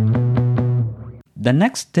 The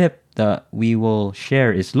next tip that we will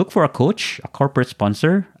share is look for a coach, a corporate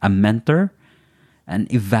sponsor, a mentor, an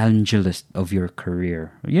evangelist of your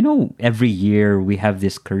career. You know, every year we have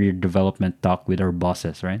this career development talk with our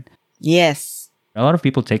bosses, right? Yes. A lot of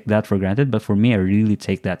people take that for granted, but for me, I really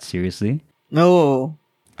take that seriously. No.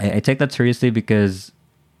 I take that seriously because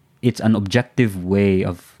it's an objective way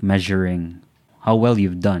of measuring how well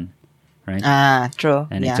you've done, right? True.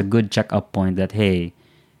 And yeah. it's a good check-up point that, hey,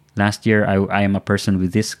 last year I am a person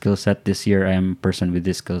with this skill set. This year I am a person with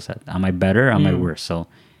this skill set. Am I better? Am I worse? So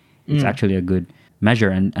it's actually a good measure.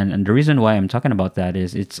 And the reason why I'm talking about that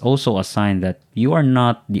is it's also a sign that you are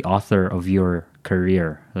not the author of your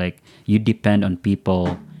career. Like, you depend on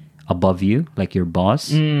people above you, like your boss,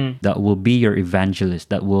 that will be your evangelist,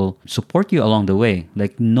 that will support you along the way.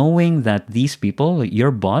 Like, knowing that these people, your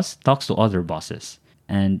boss, talks to other bosses.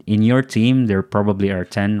 And in your team, there probably are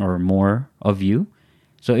 10 or more of you.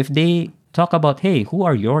 So if they talk about, hey, who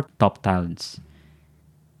are your top talents?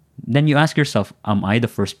 Then you ask yourself, am I the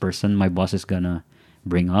first person my boss is gonna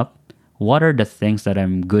bring up? What are the things that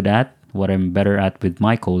I'm good at, what I'm better at with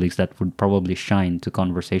my colleagues that would probably shine to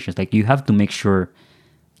conversations? Like, you have to make sure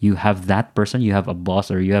you have that person, you have a boss,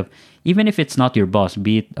 or you have, even if it's not your boss,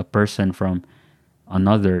 be it a person from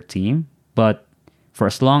another team, but for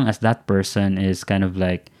as long as that person is kind of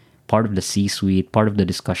like part of the C-suite, part of the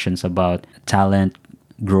discussions about talent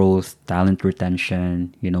growth, talent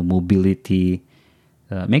retention, mobility,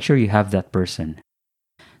 make sure you have that person.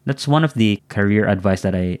 That's one of the career advice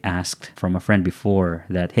that I asked from a friend before,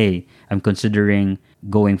 that, hey, I'm considering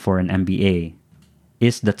going for an MBA.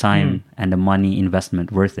 Is the time and the money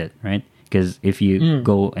investment worth it, right? Because if you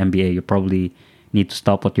go MBA, you probably need to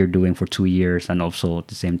stop what you're doing for 2 years, and also at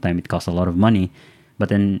the same time, it costs a lot of money. But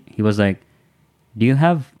then he was like, do you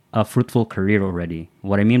have a fruitful career already?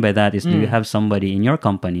 What I mean by that is, do you have somebody in your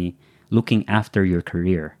company looking after your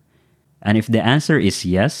career? And if the answer is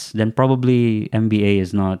yes, then probably MBA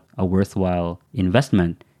is not a worthwhile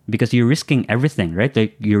investment, because you're risking everything, right?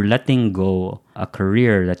 Like, you're letting go a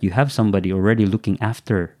career that you have somebody already looking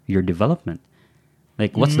after your development.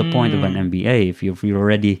 Like, what's the point of an MBA if you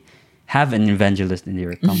already have an evangelist in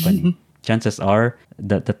your company? Chances are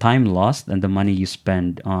that the time lost and the money you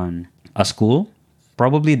spend on a school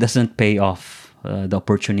probably doesn't pay off the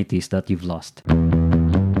opportunities that you've lost.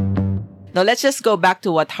 Now, let's just go back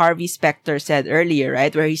to what Harvey Specter said earlier,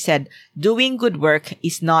 right? Where he said, doing good work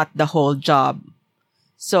is not the whole job.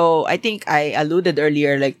 So I think I alluded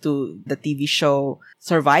earlier, like, to the TV show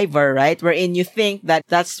Survivor, right? Wherein you think that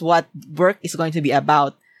that's what work is going to be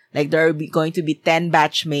about. Like, there are going to be 10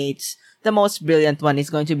 batchmates. The most brilliant one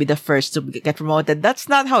is going to be the first to get promoted. That's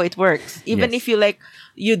not how it works. Even Yes. if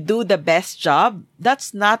you do the best job,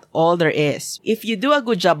 that's not all there is. If you do a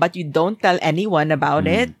good job, but you don't tell anyone about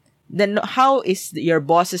it, then how is your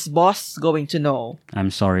boss's boss going to know?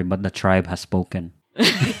 I'm sorry, but the tribe has spoken.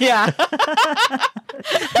 Yeah.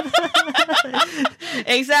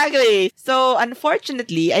 Exactly. So,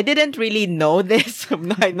 unfortunately, I didn't really know this.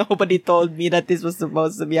 Nobody told me that this was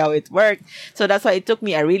supposed to be how it worked. So that's why it took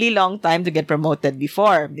me a really long time to get promoted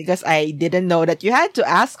before, because I didn't know that you had to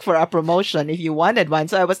ask for a promotion if you wanted one.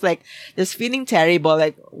 So I was like, just feeling terrible.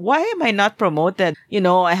 Like, why am I not promoted?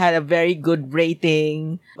 I had a very good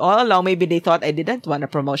rating. All along, maybe they thought I didn't want a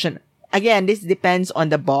promotion. Again, this depends on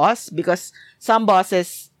the boss, because some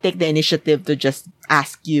bosses take the initiative to just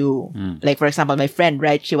ask you. Like, for example, my friend,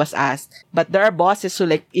 right? She was asked. But there are bosses who,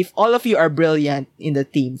 like, if all of you are brilliant in the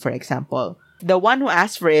team, for example, the one who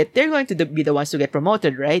asked for it, they're going to be the ones to get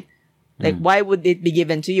promoted, right? Like, why would it be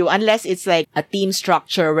given to you? Unless it's like a team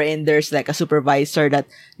structure wherein there's like a supervisor that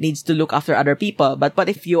needs to look after other people. But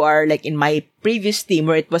if you are like in my previous team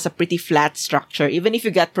where it was a pretty flat structure, even if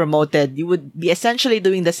you got promoted, you would be essentially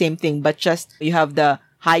doing the same thing, but just you have the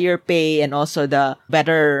higher pay and also the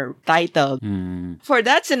better title. For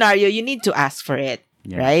that scenario, you need to ask for it.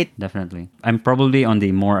 Yeah, right? Definitely. I'm probably on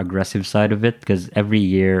the more aggressive side of it, because every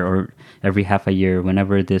year or every half a year,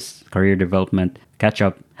 whenever this career development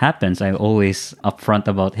catch-up happens, I'm always upfront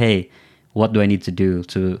about, hey, what do I need to do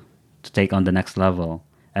to take on the next level?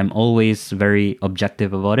 I'm always very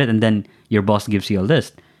objective about it. And then your boss gives you a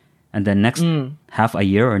list. And then next half a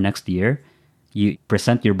year or next year, you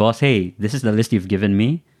present your boss, hey, this is the list you've given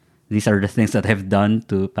me. These are the things that I've done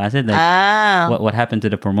to pass it. Like, what happened to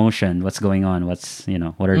the promotion? What's going on? What's,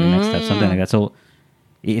 what are the next steps? Something like that. So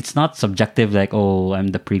it's not subjective, like, oh,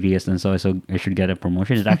 I'm the previous and so I should get a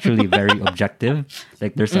promotion. It's actually very objective.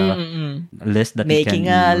 Like, there's a list that Making you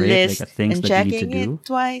can a rate, list like things and that you need to checking do. it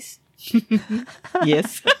twice.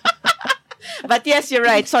 Yes. But yes, you're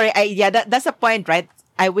right. Sorry. That's a point, right?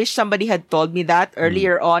 I wish somebody had told me that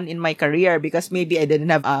earlier on in my career, because maybe I didn't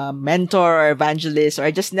have a mentor or evangelist, or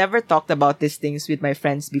I just never talked about these things with my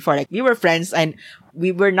friends before. Like, we were friends and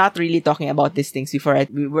we were not really talking about these things before.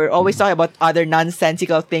 Right? We were always talking about other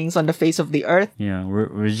nonsensical things on the face of the earth. Yeah,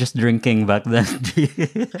 we're just drinking back then. We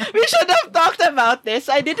should have talked about this.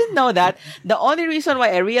 I didn't know that. The only reason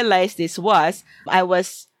why I realized this was I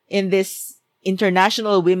was in this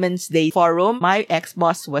International Women's Day forum. My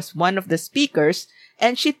ex-boss was one of the speakers,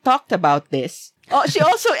 and she talked about this. Oh, she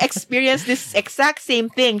also experienced this exact same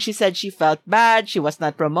thing. She said she felt bad. She was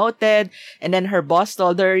not promoted. And then her boss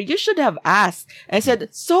told her, you should have asked. And I said,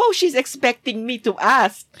 so she's expecting me to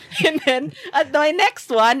ask. And then at my next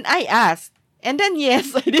one, I asked. And then,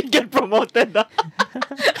 yes, I did get promoted.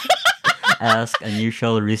 Ask and you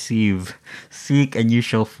shall receive. Seek and you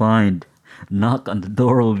shall find. Knock and the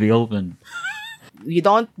door will be opened. We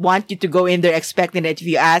don't want you to go in there expecting that if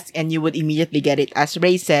you ask and you would immediately get it. As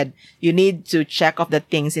Ray said, you need to check off the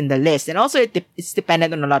things in the list. And also it's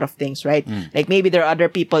dependent on a lot of things, right? Like maybe there are other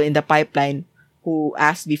people in the pipeline who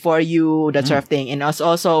asked before you, that sort of thing. And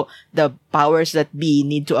also the powers that be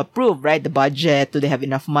need to approve, right? The budget, do they have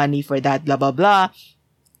enough money for that, blah, blah, blah.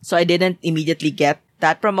 So I didn't immediately get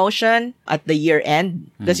that promotion at the year end,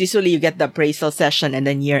 because usually you get the appraisal session and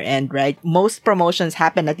then year end, right? Most promotions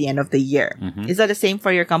happen at the end of the year. Is that the same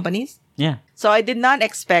for your companies? Yeah. So I did not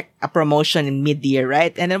expect a promotion in mid-year,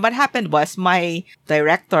 right? And then what happened was my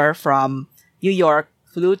director from New York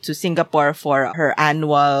flew to Singapore for her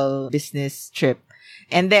annual business trip.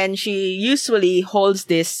 And then she usually holds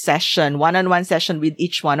this session, one-on-one session with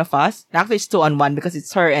each one of us. Actually, it's two-on-one because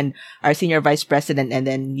it's her and our senior vice president and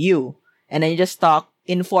then you. And then you just talk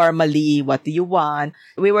informally, what do you want?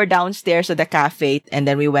 We were downstairs at the cafe and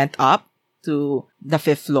then we went up to the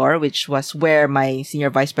 5th floor, which was where my senior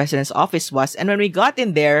vice president's office was. And when we got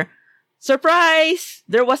in there, surprise!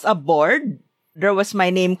 There was a board. There was my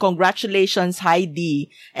name, congratulations, Heidi.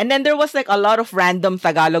 And then there was like a lot of random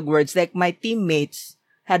Tagalog words. Like my teammates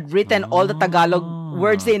had written all the Tagalog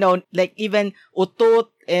words they know, like even utut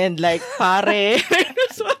and like pare.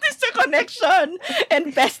 So what is the connection?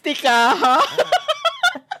 And pestica, huh?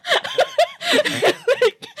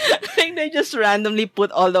 like they just randomly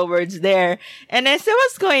put all the words there. And I said,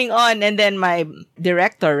 what's going on? And then my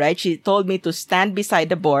director, right, she told me to stand beside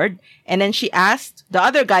the board. And then she asked the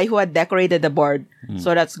other guy who had decorated the board,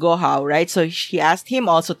 so that's Gohao, right? So she asked him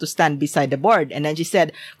also to stand beside the board. And then she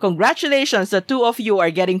said, congratulations, the two of you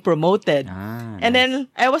are getting promoted. And then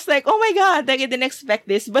I was like, oh my God, like I didn't expect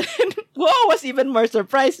this. But then Gohao was even more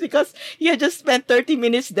surprised because he had just spent 30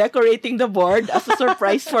 minutes decorating the board as a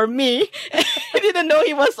surprise for me. I didn't know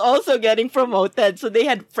he was also getting promoted. So they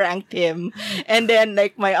had pranked him. And then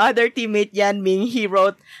like my other teammate, Yan Ming, he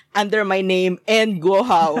wrote under my name and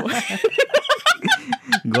Gohao.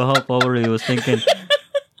 Gohao probably was thinking,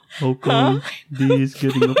 how come he's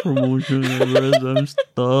getting a promotion whereas I'm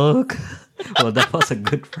stuck? Well, that was a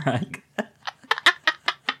good prank.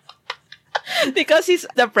 Because he's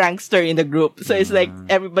the prankster in the group. So it's like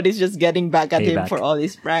everybody's just getting back at him Payback. for all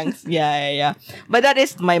these pranks. Yeah. But that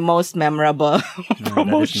is my most memorable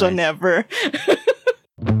promotion nice. ever.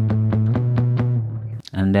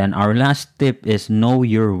 And then our last tip is know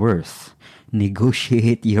your worth.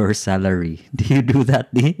 Negotiate your salary. Do you do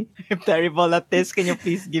that, Dee? I'm terrible at this. Can you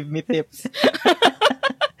please give me tips?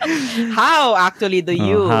 How actually do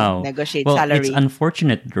you negotiate Well, salary? it's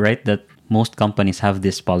unfortunate, right, that most companies have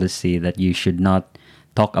this policy that you should not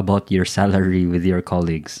talk about your salary with your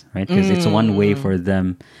colleagues, right? Because it's one way for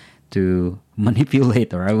them to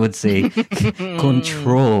manipulate, or I would say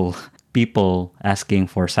control people asking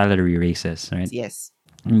for salary raises, right? Yes.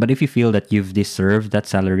 But if you feel that you've deserved that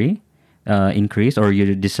salary increase or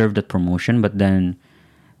you deserve that promotion, but then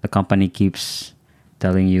the company keeps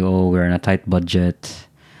telling you, oh, we're in a tight budget,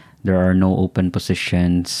 there are no open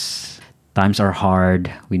positions, times are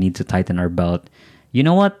hard, we need to tighten our belt. You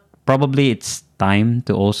know what? Probably it's time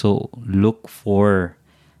to also look for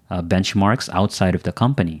benchmarks outside of the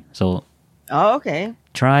company. So Oh, okay.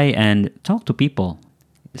 try and talk to people.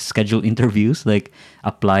 Schedule interviews, like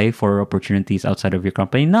apply for opportunities outside of your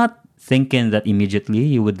company, not thinking that immediately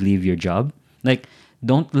you would leave your job. Like,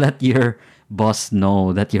 don't let your boss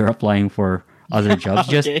know that you're applying for other jobs.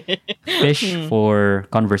 Just fish for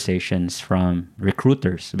conversations from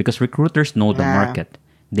recruiters, because recruiters know the market.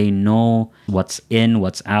 They know what's in,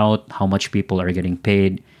 what's out, how much people are getting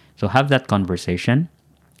paid. So have that conversation.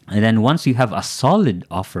 And then once you have a solid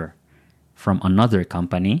offer from another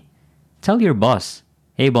company, tell your boss,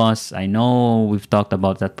 hey boss, I know we've talked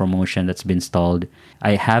about that promotion that's been stalled.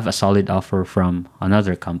 I have a solid offer from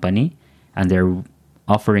another company and they're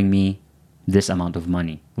offering me this amount of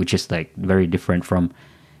money, which is like very different from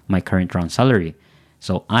my current round salary.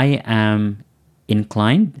 So I am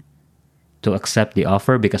inclined to accept the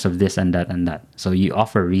offer because of this and that and that. So you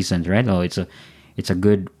offer reasons, right? Oh, it's a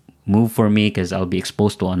good move for me because I'll be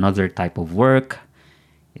exposed to another type of work.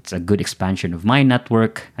 It's a good expansion of my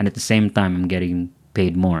network, and at the same time, I'm getting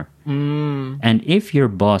paid more. And if your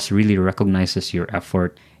boss really recognizes your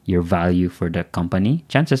effort, your value for the company,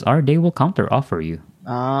 chances are they will counter offer you.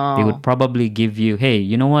 They would probably give you, hey,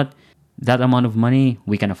 you know what? That amount of money,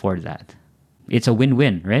 we can afford that. It's a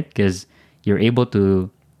win-win, right? Because you're able to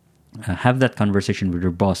have that conversation with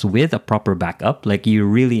your boss with a proper backup. Like you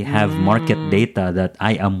really have market data that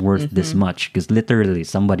I am worth this much, because literally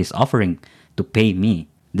somebody's offering to pay me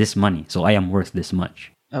this money. So I am worth this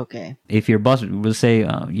much. Okay. If your boss will say,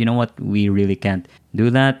 you know what, we really can't do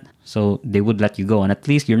that, so they would let you go. And at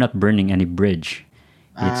least you're not burning any bridge.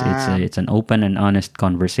 It's an open and honest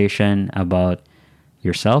conversation about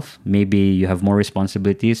yourself. Maybe you have more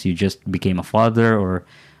responsibilities. You just became a father, or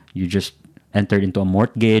you just entered into a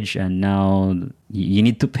mortgage and now you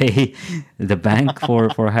need to pay the bank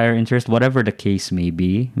for higher interest. Whatever the case may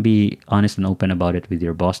be honest and open about it with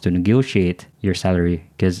your boss to negotiate your salary.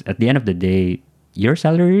 Because at the end of the day, your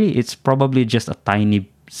salary, it's probably just a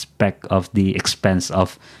tiny speck of the expense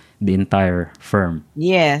of the entire firm.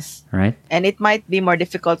 Yes. Right? And it might be more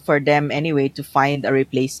difficult for them anyway to find a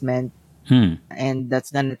replacement. And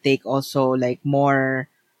that's going to take also like more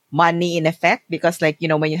money in effect, because like,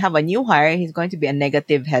 when you have a new hire, he's going to be a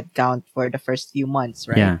negative headcount for the first few months,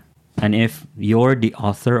 right? Yeah. And if you're the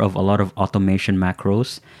author of a lot of automation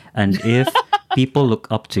macros, and if people look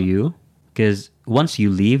up to you, because once you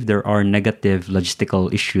leave, there are negative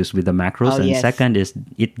logistical issues with the macros. And second is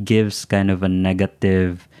it gives kind of a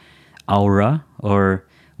negative aura or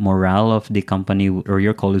morale of the company, or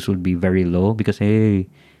your colleagues would be very low because, hey,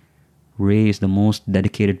 Ray is the most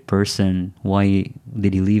dedicated person. Why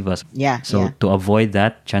did he leave us? So to avoid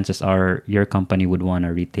that, chances are your company would want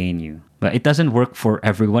to retain you. But it doesn't work for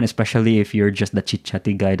everyone, especially if you're just the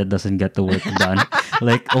chit-chatty guy that doesn't get the work done.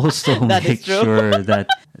 Like also make sure that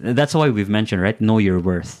that's why we've mentioned, right? Know your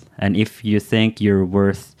worth. And if you think your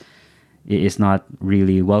worth is not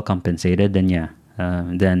really well compensated, then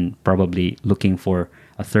then probably looking for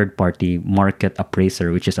a third-party market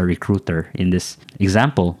appraiser, which is a recruiter in this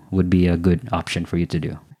example, would be a good option for you to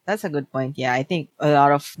do. That's a good point. Yeah, I think a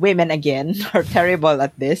lot of women, again, are terrible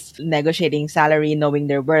at this, negotiating salary, knowing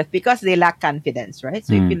their worth, because they lack confidence, right?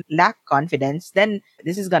 So if you lack confidence, then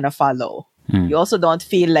this is going to follow. You also don't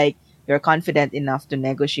feel like you're confident enough to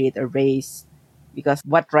negotiate a raise, because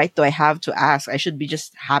what right do I have to ask? I should be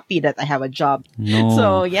just happy that I have a job. No.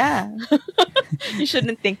 So, you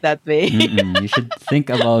shouldn't think that way. You should think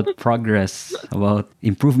about progress, about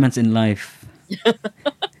improvements in life.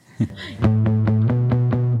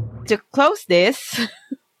 To close this,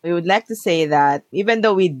 we would like to say that even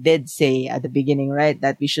though we did say at the beginning, right,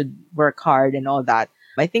 that we should work hard and all that,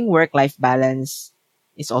 I think work-life balance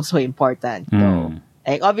is also important. So,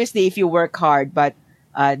 like, obviously, if you work hard, but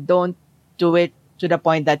don't do it to the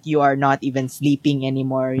point that you are not even sleeping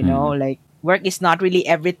anymore, like, work is not really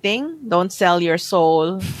everything. Don't sell your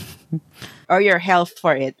soul or your health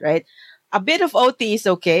for it, right? A bit of OT is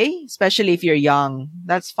okay, especially if you're young.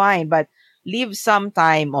 That's fine, but leave some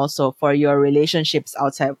time also for your relationships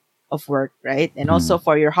outside of work, right? And also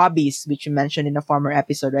for your hobbies, which you mentioned in a former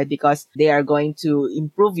episode, right? Because they are going to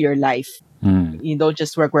improve your life. You don't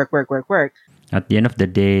just work. At the end of the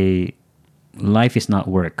day, life is not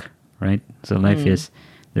work, right? So life is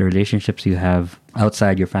the relationships you have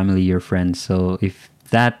outside your family, your friends. So if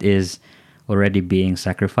that is already being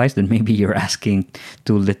sacrificed, then maybe you're asking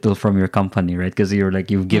too little from your company, right? Because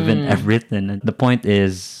you've given everything. And the point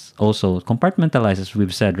is also compartmentalize, as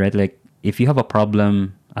we've said, right? Like if you have a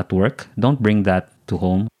problem at work, don't bring that to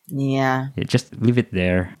home. Yeah. Just leave it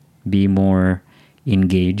there. Be more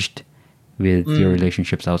engaged with your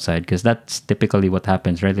relationships outside, because that's typically what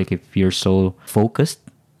happens, right? Like if you're so focused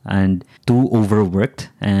and too overworked,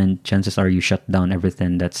 and chances are you shut down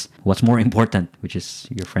everything that's what's more important, which is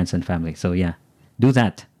your friends and family. So do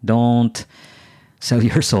that. Don't sell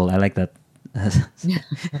your soul. I like that. I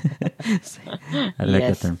like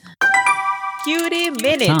that term. Cutie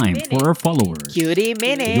Minute. Time for our followers. Cutie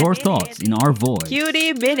Minute. Your thoughts in our voice.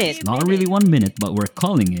 Cutie Minute. Not really 1 minute, but we're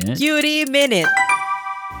calling it. Cutie Minute.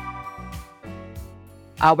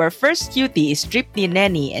 Our first cutie is Tripni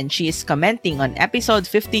Neni, and she is commenting on episode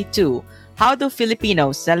 52, How Do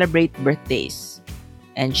Filipinos Celebrate Birthdays?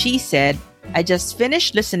 And she said, I just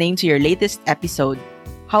finished listening to your latest episode.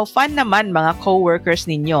 How fun naman mga co-workers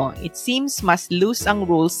ninyo. It seems mas loose ang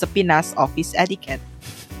rules sa Pinas office etiquette.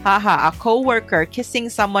 Haha, a co-worker kissing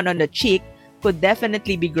someone on the cheek could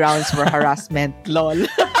definitely be grounds for harassment. Lol.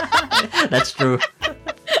 That's true.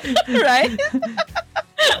 Right?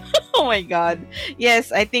 Oh my God.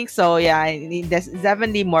 Yes, I think so. Yeah, there's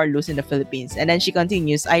definitely more loose in the Philippines. And then she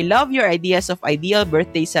continues, I love your ideas of ideal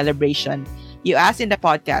birthday celebration. You asked in the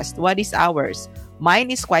podcast, what is ours? Mine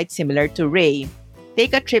is quite similar to Ray.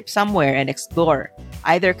 Take a trip somewhere and explore.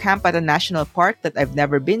 Either camp at a national park that I've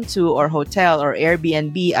never been to, or hotel or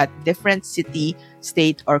Airbnb at different city,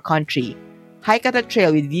 state, or country. Hike at a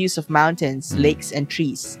trail with views of mountains, lakes, and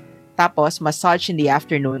trees. Tapos, massage in the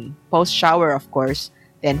afternoon. Post-shower, of course.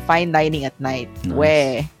 Then, fine dining at night. Nice.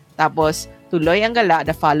 Weh. Tapos, tuloy ang gala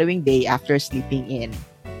the following day after sleeping in.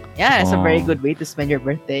 Yeah, it's a very Oh. good way to spend your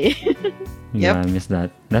birthday. Yeah, Yep. I miss that.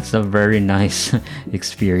 That's a very nice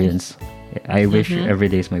experience. I wish every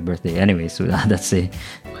day is my birthday. Anyway, so that's a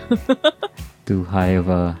too high of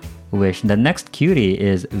a wish. The next cutie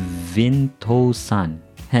is Vinto-san.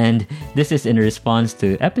 And this is in response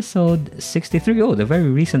to episode 63. Oh, the very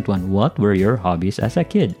recent one. What were your hobbies as a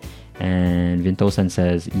kid? And Vinto-san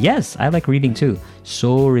says, yes, I like reading too.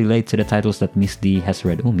 So relate to the titles that Miss D has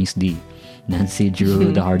read. Oh, Miss D. Nancy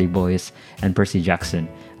Drew, The Hardy Boys, and Percy Jackson.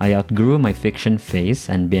 I outgrew my fiction phase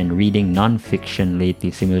and been reading non-fiction lately,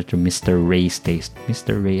 similar to Mr. Ray's taste.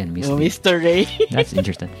 Mr. Ray and Miss Oh, D. Mr. Ray. That's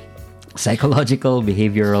interesting. Psychological,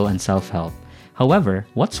 behavioral, and self-help. However,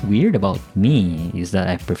 what's weird about me is that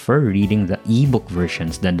I prefer reading the ebook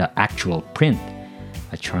versions than the actual print.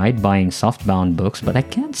 I tried buying softbound books, but I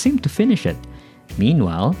can't seem to finish it.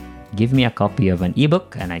 Meanwhile, give me a copy of an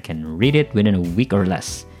ebook and I can read it within a week or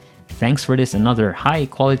less. Thanks for this another high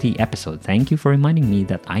quality episode. Thank you for reminding me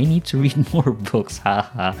that I need to read more books. Ha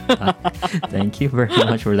ha ha. Thank you very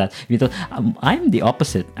much for that. I'm the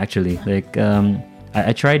opposite actually.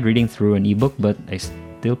 I tried reading through an ebook, but I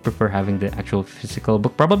still prefer having the actual physical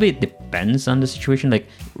book. Probably it depends on the situation. Like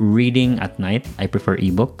reading at night, I prefer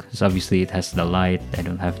ebook because obviously it has the light. I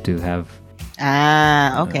don't have to have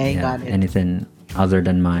Okay, got it. anything other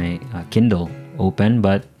than my Kindle open.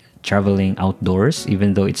 But traveling outdoors,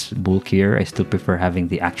 even though it's bulkier, I still prefer having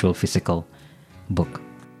the actual physical book.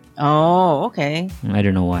 Oh, okay. I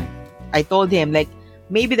don't know why. I told him, like,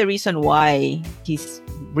 maybe the reason why he's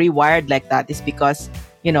rewired like that is because,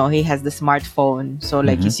 you know, he has the smartphone. So,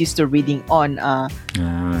 like, he's used to reading on a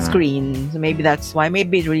screen. So, maybe that's why.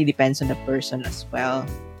 Maybe it really depends on the person as well.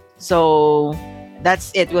 So,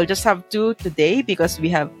 that's it. We'll just have two today because we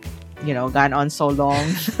have, you know, gone on so long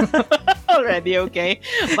already, okay?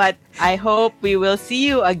 But I hope we will see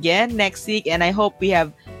you again next week, and I hope we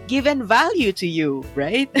have given value to you,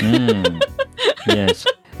 right? Yes.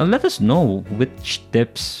 Let us know which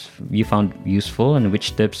tips you found useful and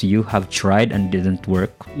which tips you have tried and didn't work.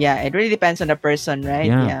 Yeah, it really depends on the person, right?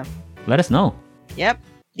 Yeah. Let us know. Yep.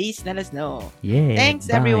 Please let us know. Yeah. Thanks,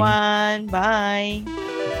 bye. everyone. Bye.